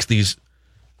he takes these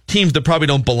teams that probably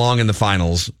don't belong in the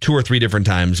finals 2 or 3 different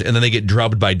times, and then they get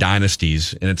drubbed by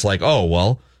dynasties, and it's like, oh,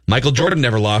 well, Michael Jordan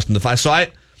never lost in the finals. So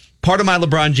part of my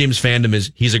LeBron James fandom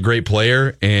is he's a great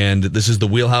player, and this is the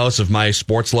wheelhouse of my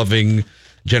sports-loving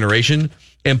generation,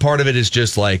 and part of it is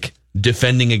just like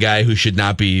defending a guy who should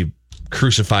not be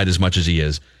crucified as much as he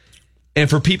is. And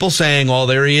for people saying, oh,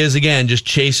 there he is again, just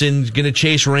going to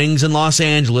chase rings in Los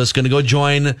Angeles, going to go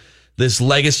join this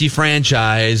legacy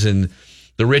franchise, and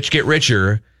the rich get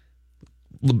richer.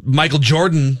 Michael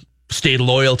Jordan stayed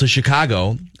loyal to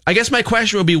Chicago. I guess my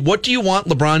question would be, what do you want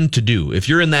LeBron to do if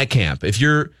you're in that camp? If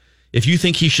you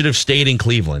think he should have stayed in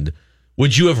Cleveland,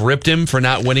 would you have ripped him for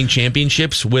not winning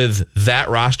championships with that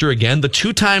roster again? The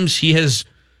 2 times he has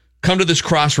come to this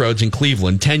crossroads in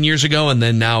Cleveland, 10 years ago and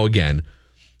then now again.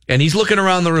 And he's looking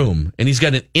around the room, and he's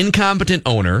got an incompetent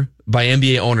owner by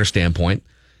NBA owner standpoint.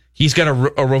 He's got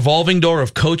a revolving door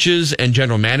of coaches and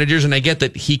general managers, and I get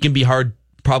that he can be hard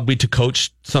probably to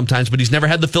coach sometimes, but he's never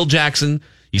had the Phil Jackson.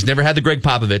 He's never had the Greg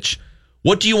Popovich.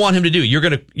 What do you want him to do? You're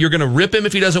gonna rip him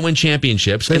if he doesn't win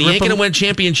championships, and he ain't gonna win a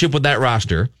championship with that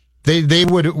roster. They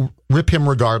would rip him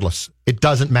regardless. It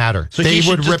doesn't matter. So they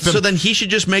would rip him. So then he should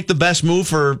just make the best move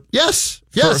for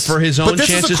for his own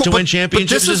chances to win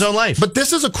championships in his own life. But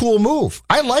this is a cool move.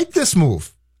 I like this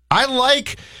move.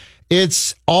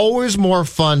 It's always more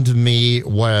fun to me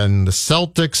when the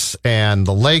Celtics and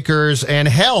the Lakers and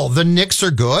hell, the Knicks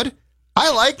are good. I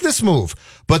like this move.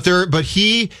 But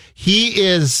he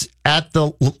is at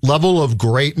the level of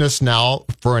greatness now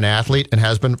for an athlete and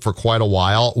has been for quite a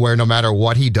while, where no matter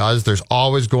what he does, there's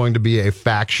always going to be a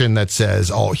faction that says,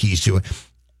 oh, he's doing.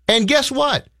 And guess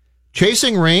what?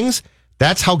 Chasing rings,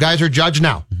 that's how guys are judged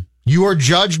now. You are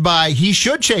judged by he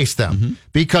should chase them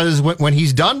because when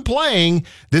he's done playing,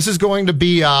 this is going to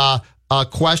be a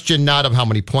question not of how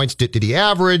many points did he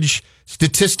average.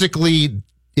 Statistically,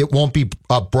 it won't be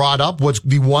brought up. What's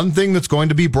the one thing that's going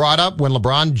to be brought up when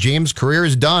LeBron James' career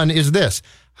is done is this.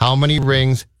 How many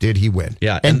rings did he win?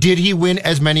 Yeah, and did he win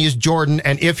as many as Jordan?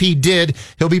 And if he did,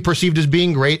 he'll be perceived as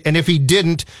being great. And if he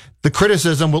didn't, the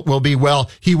criticism will be,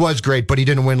 well, he was great, but he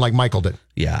didn't win like Michael did.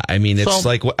 Yeah, I mean, it's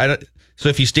like... So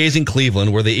if he stays in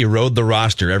Cleveland, where they erode the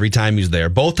roster every time he's there,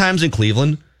 both times in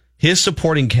Cleveland, his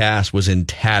supporting cast was in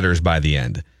tatters by the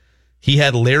end. He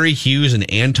had Larry Hughes and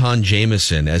Anton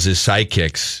Jameson as his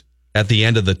sidekicks at the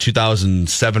end of the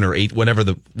 2007 or 8, whenever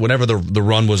the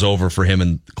run was over for him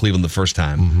in Cleveland the first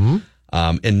time.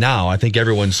 And now I think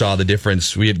everyone saw the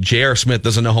difference. We have J.R. Smith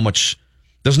doesn't know what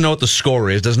the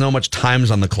score is, doesn't know how much time's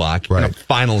on the clock in a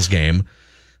finals game.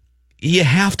 You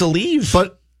have to leave.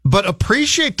 But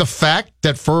appreciate the fact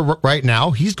that for right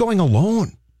now, he's going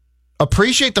alone.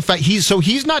 Appreciate the fact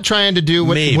he's not trying to do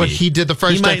what he did the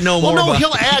first time. He might know more. No,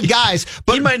 he'll add guys.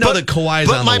 But he might know that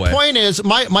Kawhi's on the way. But my point is,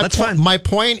 my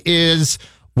point is,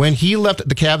 when he left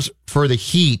the Cavs for the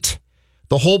Heat,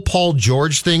 the whole Paul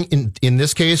George thing in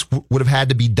this case would have had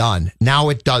to be done. Now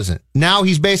it doesn't. Now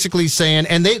he's basically saying,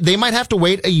 and they might have to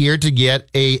wait a year to get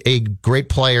a great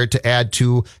player to add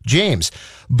to James.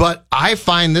 But I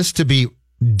find this to be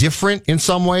different in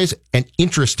some ways and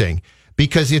interesting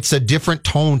because it's a different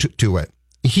tone to it.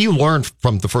 He learned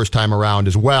from the first time around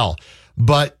as well,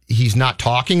 but he's not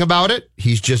talking about it.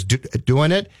 He's just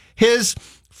doing it.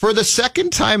 For the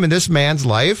second time in this man's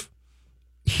life,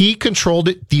 he controlled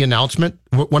the announcement.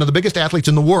 One of the biggest athletes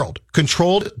in the world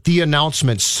controlled the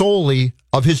announcement solely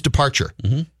of his departure.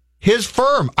 His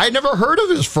firm. I'd never heard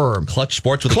of his firm. Clutch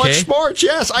Sports with a K? Clutch Sports,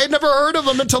 yes. I had never heard of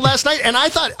him until last night. And I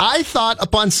thought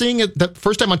upon seeing it the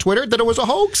first time on Twitter that it was a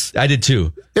hoax. I did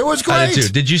too. It was great. I did too.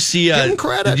 Did you see? Give him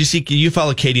credit. You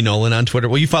follow Katie Nolan on Twitter?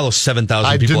 Well, you follow 7,000 people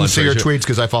on Twitter. I didn't see her tweets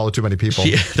because I follow too many people.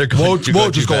 They're going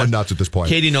just going nuts at this point.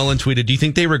 Katie Nolan tweeted, "Do you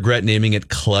think they regret naming it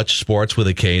Clutch Sports with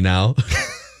a K now?"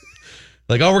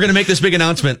 Like, oh, we're going to make this big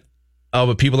announcement. Oh,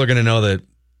 but people are going to know that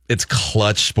it's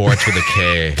Clutch Sports with a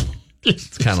K.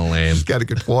 It's kind of lame. He's got a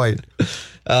good point.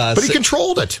 But he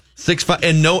controlled it. 6'5",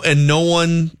 and no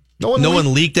one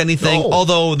leaked anything. No.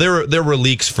 Although there were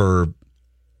leaks for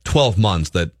 12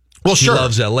 months that he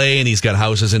loves LA and he's got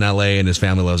houses in LA and his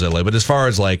family loves LA. But as far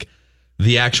as like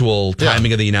the actual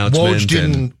timing of the announcement, Woj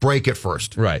didn't break it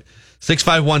first. Right.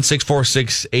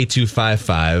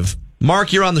 651-646-8255.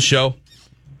 Mark, you're on the show.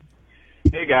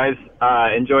 Hey guys,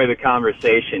 enjoy the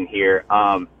conversation here.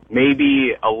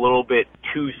 Maybe a little bit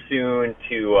too soon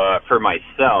for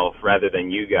myself rather than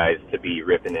you guys to be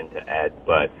ripping into Ed,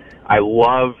 but I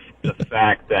love the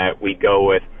fact that we go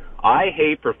with, I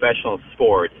hate professional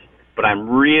sports, but I'm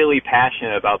really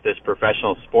passionate about this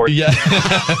professional sports. Yeah.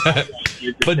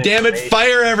 But damn it,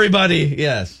 fire everybody.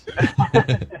 Yes.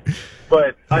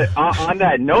 But on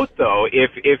that note though,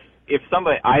 if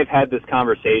somebody, I've had this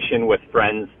conversation with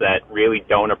friends that really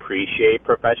don't appreciate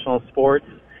professional sports,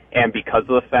 and because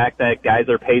of the fact that guys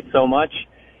are paid so much,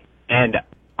 and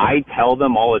I tell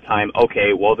them all the time,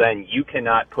 okay, well then you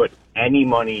cannot put any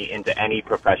money into any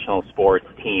professional sports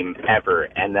team ever,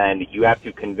 and then you have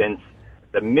to convince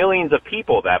the millions of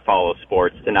people that follow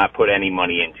sports to not put any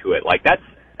money into it. Like that's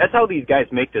how these guys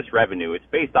make this revenue. It's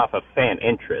based off of fan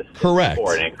interest. Correct.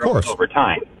 And it grows over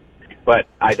time. But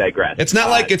I digress. It's not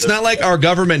like our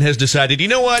government has decided, you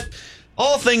know what?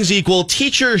 All things equal,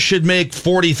 teachers should make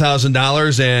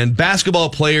 $40,000 and basketball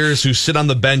players who sit on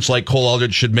the bench like Cole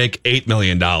Aldrich should make $8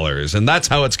 million. And that's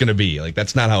how it's going to be. Like,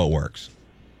 that's not how it works.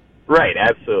 Right,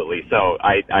 absolutely. So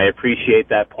I appreciate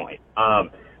that point.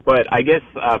 But I guess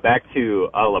back to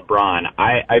LeBron,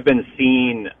 I've been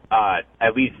seeing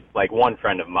at least like one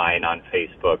friend of mine on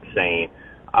Facebook saying,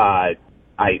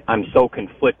 I'm so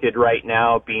conflicted right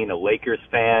now being a Lakers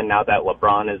fan now that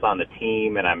LeBron is on the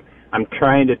team, and I'm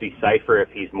trying to decipher if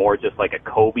he's more just like a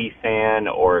Kobe fan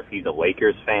or if he's a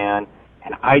Lakers fan.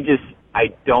 And I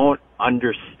don't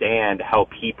understand how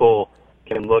people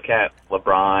can look at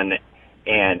LeBron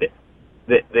and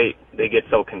they get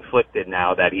so conflicted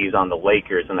now that he's on the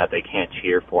Lakers and that they can't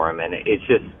cheer for him. And it's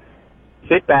just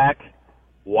sit back,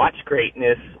 watch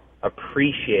greatness,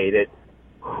 appreciate it.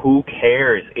 Who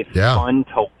cares? It's fun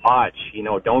to watch.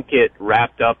 Don't get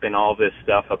wrapped up in all this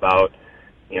stuff about,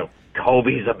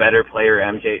 Kobe's a better player,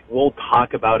 MJ. We'll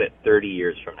talk about it 30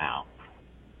 years from now.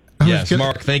 Yes,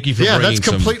 Mark, thank you for bringing that's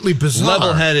completely bizarre.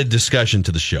 Level-headed discussion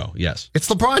to the show. Yes. It's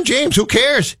LeBron James. Who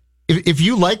cares? If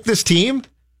you like this team,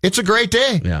 it's a great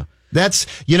day. Yeah. That's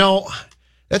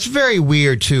very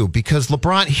weird, too, because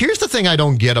LeBron, here's the thing I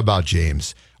don't get about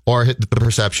James or the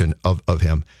perception of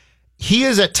him. He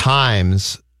is at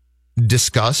times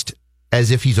discussed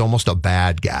as if he's almost a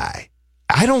bad guy.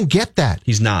 I don't get that.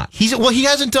 He's not. He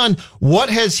hasn't done. What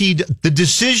has he done? The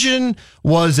decision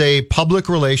was a public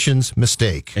relations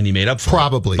mistake. And he made up for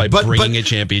probably it by bringing a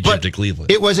championship to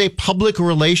Cleveland. It was a public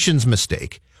relations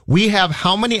mistake. We have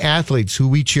how many athletes who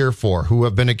we cheer for who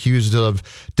have been accused of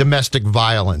domestic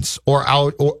violence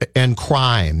and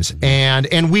crimes,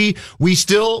 and we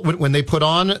still, when they put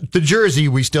on the jersey,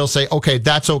 we still say, okay,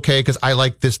 that's okay because I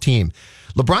like this team.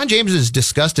 LeBron James is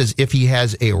discussed as if he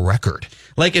has a record.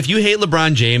 Like, if you hate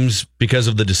LeBron James because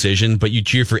of the decision, but you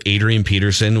cheer for Adrian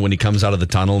Peterson when he comes out of the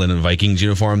tunnel in a Vikings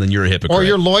uniform, then you're a hypocrite. Or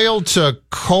you're loyal to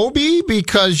Kobe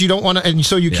because you don't want to, and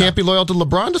so you can't be loyal to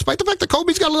LeBron, despite the fact that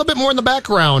Kobe's got a little bit more in the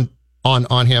background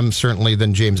on him, certainly,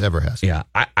 than James ever has. Yeah,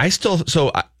 I still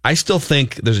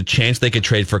think there's a chance they could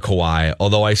trade for Kawhi,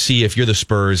 although I see if you're the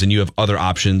Spurs and you have other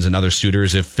options and other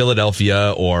suitors, if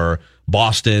Philadelphia or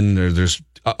Boston, or there's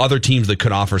other teams that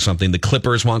could offer something, the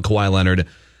Clippers want Kawhi Leonard,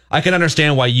 I can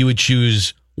understand why you would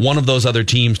choose one of those other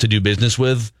teams to do business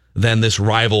with than this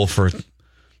rival for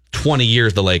 20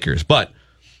 years, the Lakers. But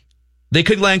they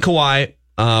could land Kawhi.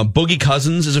 Boogie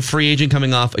Cousins is a free agent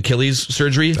coming off Achilles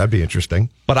surgery. That'd be interesting.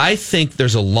 But I think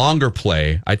there's a longer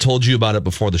play. I told you about it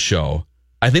before the show.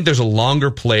 I think there's a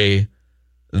longer play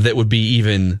that would be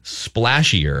even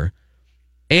splashier.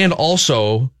 And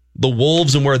also the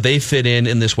Wolves and where they fit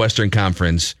in this Western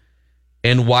Conference,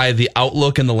 and why the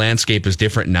outlook and the landscape is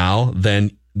different now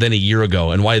than a year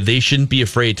ago, and why they shouldn't be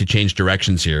afraid to change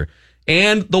directions here.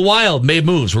 And the Wild made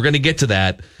moves. We're going to get to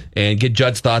that and get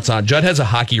Judd's thoughts on. Judd has a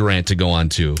hockey rant to go on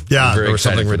too. Yeah, there was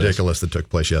something ridiculous that took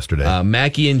place yesterday.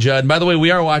 Mackie and Judd. By the way, we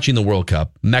are watching the World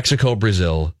Cup. Mexico,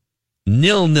 Brazil,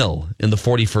 0-0 in the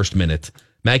 41st minute.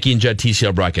 Mackie and Judd,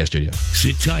 TCL Broadcast Studio.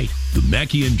 Sit tight. The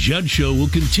Mackie and Judd Show will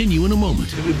continue in a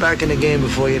moment. We'll be back in the game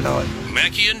before you know it.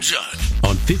 Mackie and Judd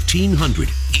on 1500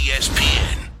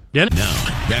 ESPN. Now,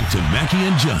 back to Mackie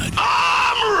and Judd.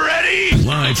 I'm ready.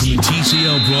 Live from the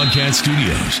TCL Broadcast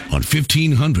Studios on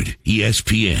 1500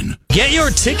 ESPN. Get your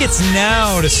tickets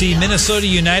now to see Minnesota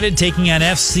United taking on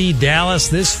FC Dallas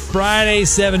this Friday,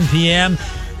 7 p.m.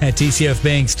 at TCF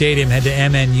Bank Stadium. Head to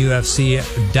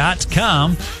MNUFC.com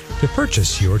to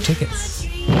purchase your tickets.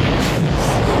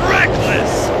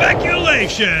 Reckless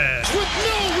speculation. With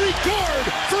no regard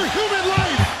for human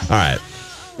life. All right.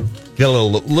 Got a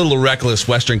little reckless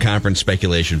Western Conference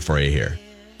speculation for you here.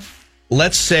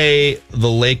 Let's say the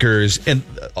Lakers, and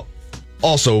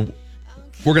also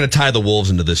we're going to tie the Wolves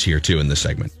into this here too in this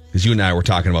segment, because you and I were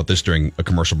talking about this during a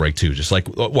commercial break too, just like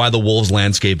why the Wolves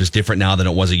landscape is different now than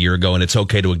it was a year ago, and it's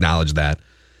okay to acknowledge that.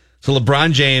 So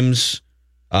LeBron James,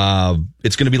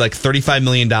 it's going to be like $35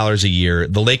 million a year.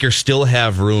 The Lakers still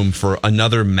have room for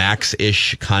another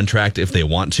max-ish contract if they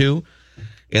want to.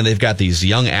 And they've got these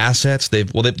young assets.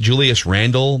 Julius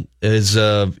Randle is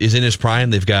in his prime.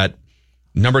 They've got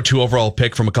number 2 overall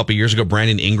pick from a couple years ago,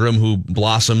 Brandon Ingram, who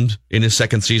blossomed in his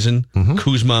second season. Mm-hmm.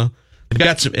 Kuzma. They've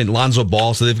got some, and Lonzo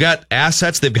Ball. So they've got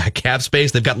assets. They've got cap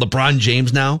space. They've got LeBron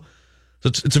James now. So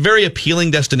it's a very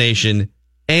appealing destination.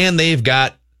 And they've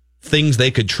got things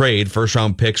they could trade, first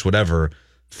round picks, whatever,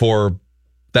 for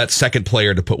that second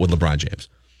player to put with LeBron James.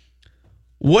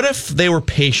 What if they were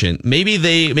patient? Maybe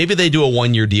they do a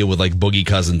 1-year deal with like Boogie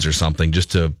Cousins or something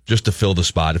just to fill the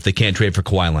spot if they can't trade for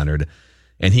Kawhi Leonard,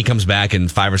 and he comes back in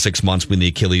 5 or 6 months when the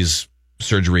Achilles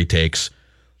surgery takes.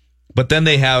 But then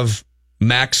they have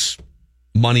max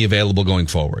money available going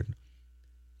forward.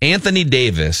 Anthony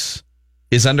Davis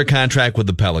is under contract with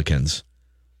the Pelicans.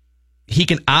 He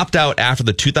can opt out after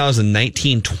the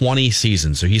 2019-20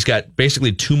 season. So he's got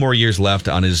basically 2 more years left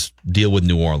on his deal with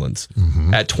New Orleans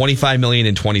at $25 million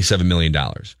and $27 million.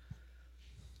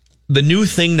 The new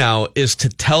thing now is to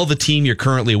tell the team you're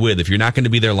currently with, if you're not going to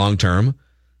be there long term,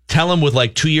 tell them with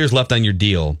like 2 years left on your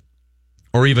deal,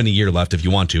 or even a year left if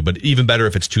you want to, but even better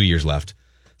if it's 2 years left.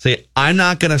 Say, I'm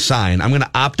not going to sign. I'm going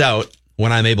to opt out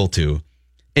when I'm able to.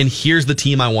 And here's the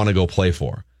team I want to go play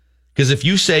for. Because if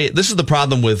you say, this is the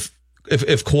problem with,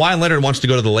 if Kawhi Leonard wants to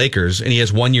go to the Lakers and he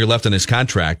has 1 year left on his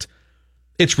contract,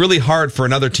 it's really hard for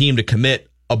another team to commit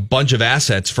a bunch of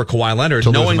assets for Kawhi Leonard,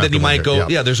 knowing that he might go,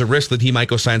 there's a risk that he might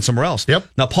go sign somewhere else. Yep.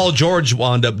 Now, Paul George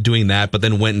wound up doing that, but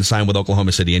then went and signed with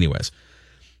Oklahoma City anyways.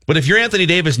 But if you're Anthony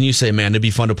Davis and you say, man, it'd be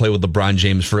fun to play with LeBron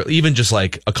James for even just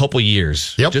like a couple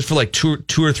years, just for like two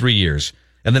or 3 years,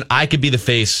 and then I could be the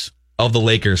face of the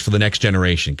Lakers for the next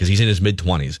generation because he's in his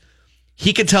mid-20s.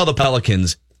 He could tell the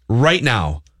Pelicans right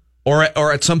now, or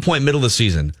at some point middle of the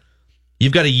season,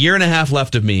 you've got 1.5 years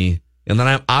left of me, and then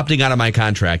I'm opting out of my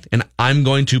contract, and I'm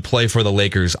going to play for the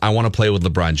Lakers. I want to play with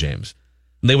LeBron James.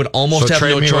 And they would almost have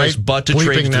no choice but to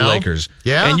trade for the Lakers.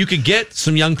 Yeah. And you could get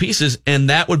some young pieces, and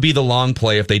that would be the long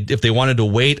play. If they wanted to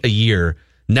wait a year,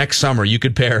 next summer, you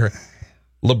could pair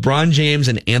LeBron James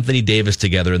and Anthony Davis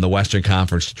together in the Western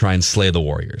Conference to try and slay the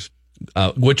Warriors.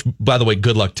 Which, by the way,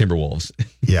 good luck, Timberwolves.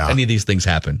 Yeah. Any of these things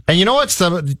happen. And you know what's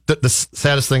the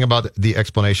saddest thing about the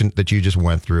explanation that you just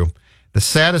went through? The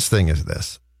saddest thing is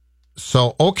this.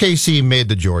 So OKC made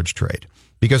the George trade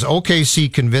because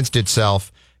OKC convinced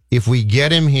itself if we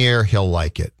get him here, he'll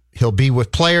like it. He'll be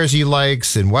with players he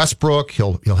likes in Westbrook.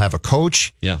 He'll have a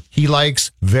coach he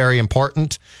likes. Very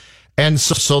important. And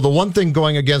so the one thing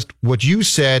going against what you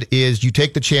said is you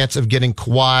take the chance of getting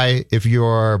Kawhi if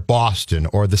you're Boston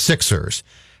or the Sixers.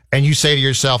 And you say to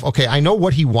yourself, okay, I know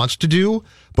what he wants to do,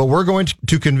 but we're going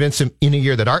to convince him in a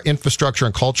year that our infrastructure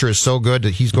and culture is so good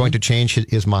that he's going to change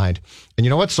his mind. And you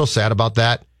know what's so sad about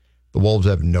that? The Wolves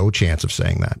have no chance of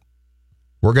saying that.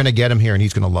 We're going to get him here and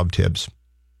he's going to love Tibbs.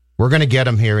 We're going to get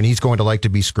him here and he's going to like to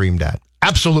be screamed at.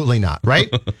 Absolutely not,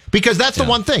 right? Because that's the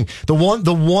one thing. The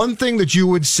one thing that you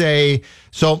would say,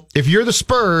 so if you're the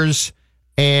Spurs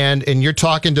and you're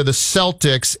talking to the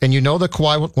Celtics and you know that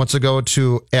Kawhi wants to go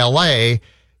to LA,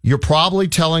 you're probably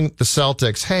telling the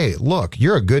Celtics, hey, look,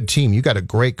 you're a good team. You got a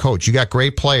great coach. You got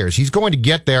great players. He's going to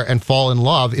get there and fall in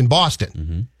love in Boston.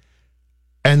 Mm-hmm.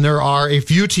 And there are a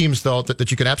few teams, though,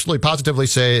 that you can absolutely positively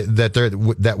say that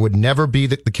that would never be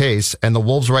the case. And the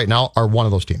Wolves right now are one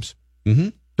of those teams. Mm-hmm.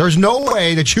 There's no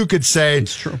way that you could say,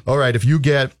 all right, if you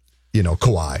get,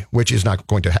 Kawhi, which is not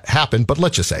going to happen, but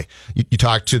let's just say you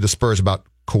talk to the Spurs about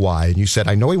Kawhi and you said,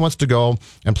 I know he wants to go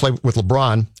and play with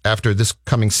LeBron after this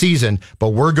coming season, but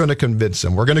we're going to convince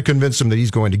him. We're going to convince him that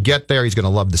he's going to get there. He's going to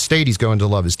love the state. He's going to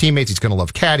love his teammates. He's going to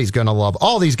love Cat. He's going to love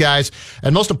all these guys.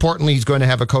 And most importantly, he's going to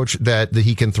have a coach that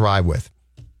he can thrive with.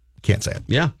 Can't say it.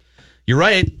 Yeah, you're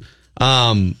right.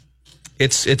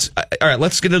 It's all right.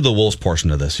 Let's get into the Wolves portion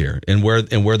of this here and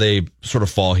where they sort of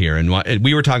fall here. And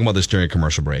we were talking about this during a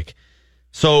commercial break.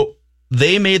 So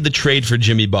they made the trade for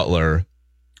Jimmy Butler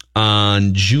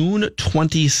on June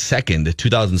 22nd,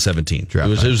 2017. It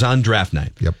was on draft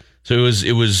night. Yep. So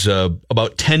it was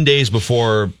about 10 days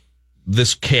before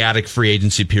this chaotic free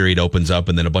agency period opens up,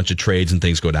 and then a bunch of trades and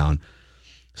things go down.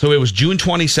 So it was June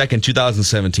 22nd,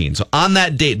 2017. So on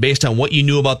that date, based on what you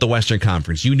knew about the Western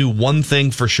Conference, you knew one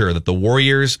thing for sure, that the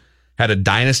Warriors had a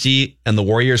dynasty and the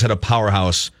Warriors had a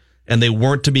powerhouse, and they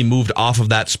weren't to be moved off of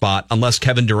that spot unless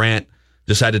Kevin Durant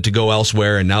decided to go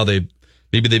elsewhere, and now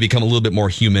maybe they become a little bit more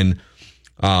human.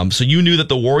 So you knew that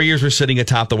the Warriors were sitting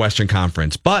atop the Western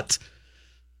Conference, but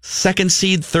second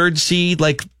seed, third seed,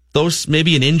 like those,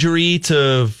 maybe an injury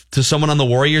to someone on the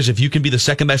Warriors, if you can be the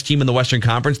second best team in the Western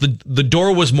Conference, the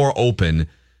door was more open,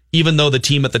 even though the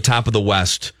team at the top of the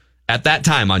West at that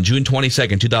time on June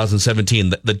 22nd, 2017,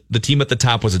 the team at the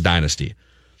top was a dynasty.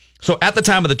 So at the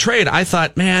time of the trade, I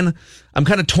thought, man, I'm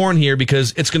kind of torn here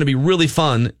because it's going to be really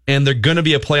fun and they're going to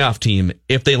be a playoff team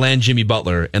if they land Jimmy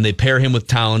Butler and they pair him with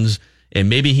Towns and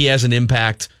maybe he has an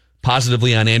impact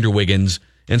positively on Andrew Wiggins.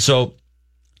 And so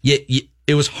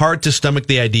it was hard to stomach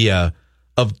the idea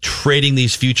of trading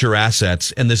these future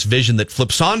assets and this vision that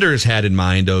Flip Saunders had in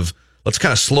mind of let's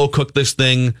kind of slow cook this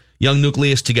thing, young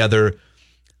nucleus together.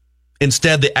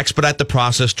 Instead, they expedite the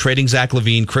process, trading Zach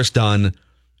LaVine, Chris Dunn,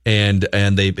 and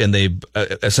they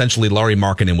essentially Lauri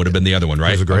Markkanen would have been the other one, right?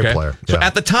 He was a great player. So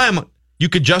at the time, you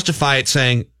could justify it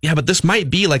saying, yeah, but this might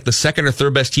be like the second or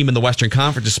third best team in the Western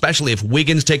Conference, especially if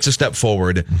Wiggins takes a step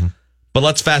forward. Mm-hmm. But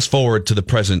let's fast forward to the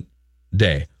present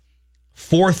day,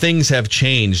 4 things have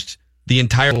changed the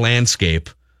entire landscape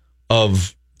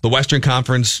of the Western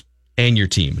Conference and your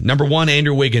team. Number 1,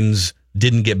 Andrew Wiggins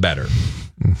didn't get better.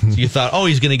 So you thought,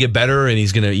 he's going to get better and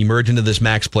he's going to emerge into this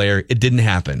max player. It didn't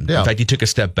happen. Yeah. In fact, he took a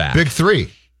step back. Big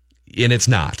 3. And it's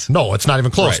not. No, it's not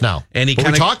even close now. And we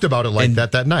talked about it like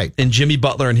that night. And Jimmy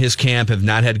Butler and his camp have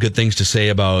not had good things to say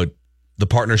about the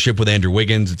partnership with Andrew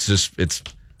Wiggins.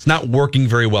 It's not working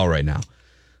very well right now.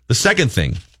 The second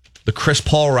thing, the Chris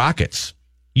Paul Rockets.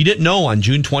 You didn't know on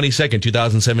June 22nd,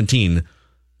 2017,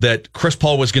 that Chris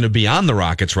Paul was going to be on the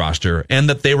Rockets roster and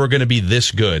that they were going to be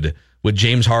this good with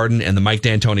James Harden and the Mike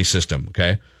D'Antoni system.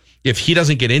 Okay, if he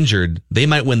doesn't get injured, they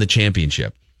might win the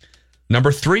championship.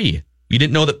 Number 3. You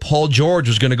didn't know that Paul George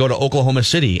was going to go to Oklahoma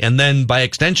City and then, by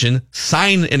extension,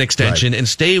 sign an extension and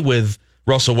stay with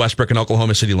Russell Westbrook in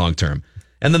Oklahoma City long term.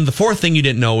 And then the 4th thing you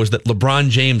didn't know was that LeBron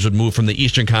James would move from the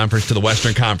Eastern Conference to the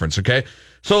Western Conference, okay?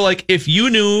 So, if you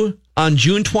knew on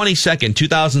June 22nd,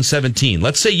 2017,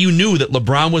 let's say you knew that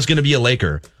LeBron was going to be a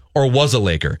Laker or was a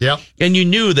Laker. Yep. And you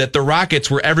knew that the Rockets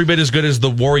were every bit as good as the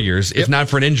Warriors, if not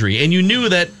for an injury. And you knew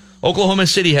that Oklahoma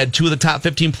City had 2 of the top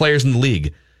 15 players in the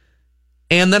league.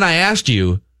 And then I asked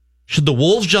you, should the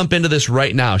Wolves jump into this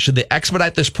right now? Should they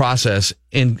expedite this process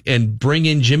and bring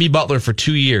in Jimmy Butler for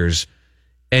 2 years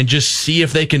and just see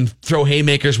if they can throw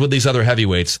haymakers with these other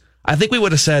heavyweights? I think we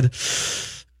would have said,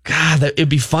 God, it'd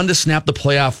be fun to snap the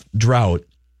playoff drought,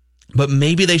 but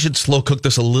maybe they should slow cook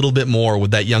this a little bit more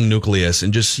with that young nucleus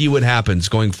and just see what happens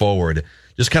going forward.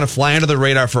 Just kind of fly under the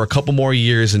radar for a couple more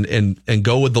years and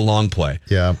go with the long play.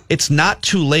 Yeah. It's not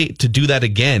too late to do that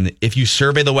again if you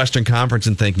survey the Western Conference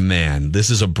and think, man, this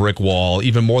is a brick wall,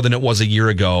 even more than it was a year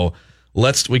ago.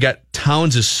 We got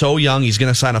Towns is so young, he's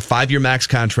going to sign a 5-year max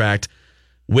contract.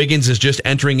 Wiggins is just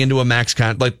entering into a max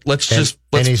contract. Let's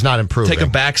he's not improving. Take a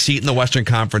back seat in the Western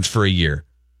Conference for a year.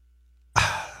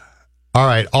 All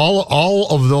right,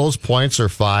 all of those points are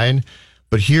fine.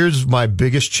 But here's my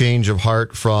biggest change of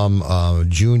heart from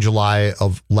June, July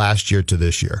of last year to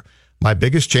this year. My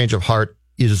biggest change of heart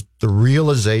is the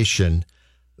realization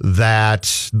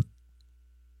that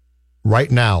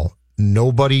right now,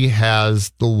 nobody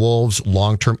has the Wolves'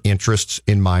 long-term interests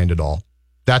in mind at all.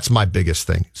 That's my biggest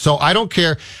thing. So I don't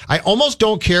care. I almost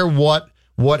don't care what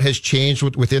has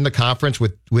changed within the conference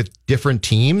with different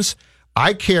teams.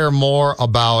 I care more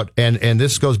about, and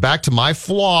this goes back to my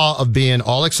flaw of being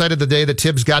all excited the day that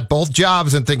Tibbs got both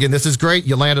jobs and thinking, this is great,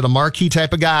 you landed a marquee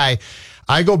type of guy.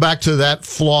 I go back to that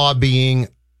flaw being,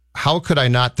 how could I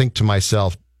not think to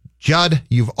myself, Judd,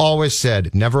 you've always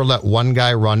said, never let one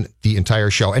guy run the entire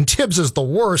show. And Tibbs is the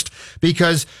worst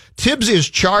because Tibbs is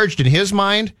charged in his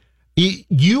mind.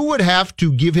 You would have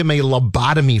to give him a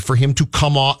lobotomy for him to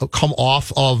come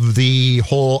off of the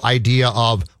whole idea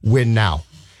of win now.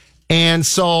 And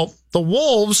so the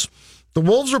Wolves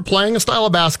are playing a style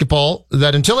of basketball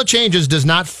that until it changes does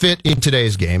not fit in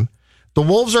today's game. The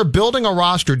Wolves are building a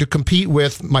roster to compete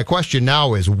with. My question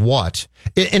now is what?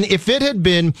 And if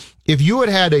you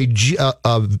had a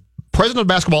president of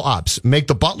basketball ops make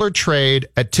the Butler trade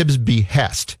at Tibbs'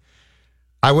 behest,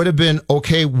 I would have been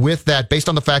okay with that based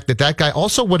on the fact that guy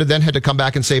also would have then had to come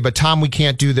back and say, but Tom, we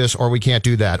can't do this or we can't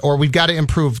do that, or we've got to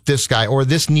improve this guy, or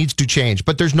this needs to change.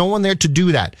 But there's no one there to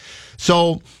do that.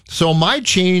 So my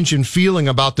change in feeling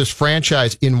about this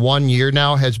franchise in 1 year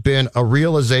now has been a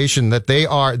realization that they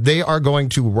are going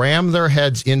to ram their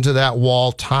heads into that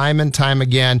wall time and time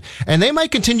again. And they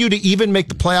might continue to even make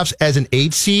the playoffs as an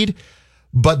 8 seed,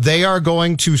 but they are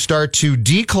going to start to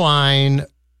decline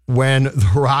when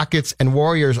the Rockets and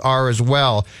Warriors are as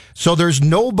well. So there's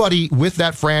nobody with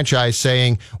that franchise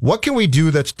saying, what can we do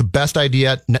that's the best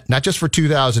idea, not just for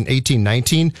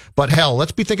 2018-19, but hell,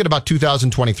 let's be thinking about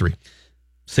 2023.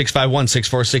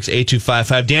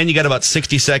 651-646-8255. Dan, you got about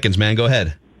 60 seconds, man. Go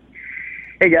ahead.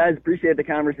 Hey, guys. Appreciate the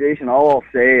conversation. All I'll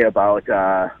say about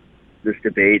this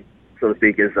debate, so to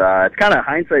speak, is it's kind of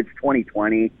hindsight's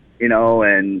 20/20,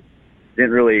 and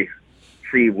didn't really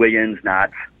see Wiggins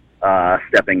not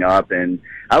stepping up, and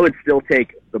I would still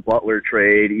take the Butler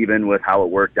trade even with how it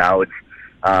worked out.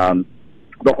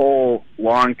 The whole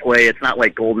long play, it's not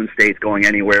like Golden State's going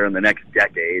anywhere in the next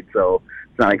decade, so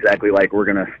it's not exactly like we're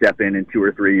going to step in 2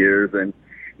 or 3 years. And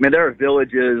I mean, there are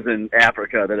villages in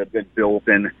Africa that have been built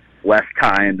in less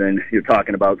time than you're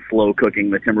talking about slow cooking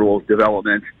the Timberwolves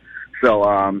development. So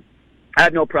I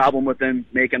had no problem with them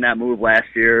making that move last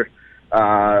year.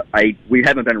 We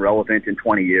haven't been relevant in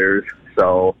 20 years,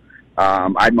 so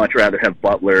I'd much rather have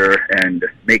Butler and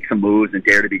make some moves and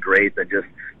dare to be great than just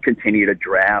continue to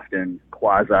draft and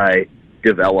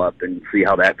quasi-develop and see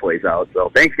how that plays out.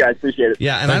 So thanks, guys. Appreciate it.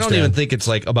 Yeah, and I don't even think it's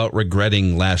like about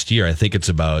regretting last year. I think it's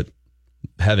about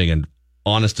having an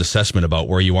honest assessment about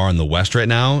where you are in the West right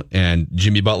now and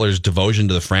Jimmy Butler's devotion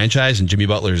to the franchise and Jimmy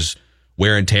Butler's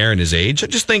wear and tear and his age. I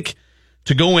just think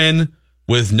to go in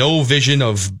with no vision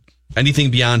of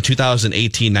anything beyond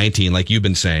 2018-19, like you've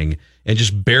been saying, and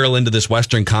just barrel into this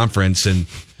Western Conference and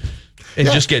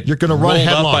just get you're gonna run rolled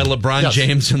headlong up by LeBron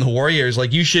James and the Warriors,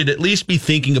 like you should at least be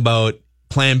thinking about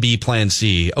plan B, plan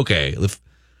C. Okay,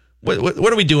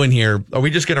 what are we doing here? Are we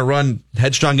just going to run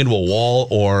headstrong into a wall,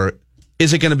 or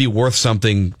is it going to be worth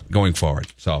something going forward?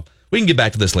 So we can get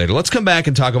back to this later. Let's come back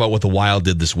and talk about what the Wild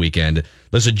did this weekend.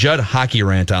 There's a Judd hockey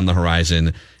rant on the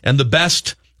horizon, and the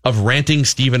best of ranting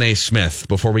Stephen A. Smith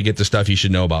before we get to stuff you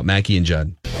should know about Mackey and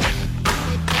Judd.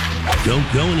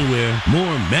 Don't go anywhere.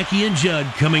 More Mackey and Judd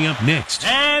coming up next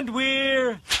And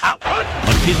we're out. on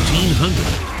 1500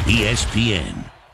 ESPN.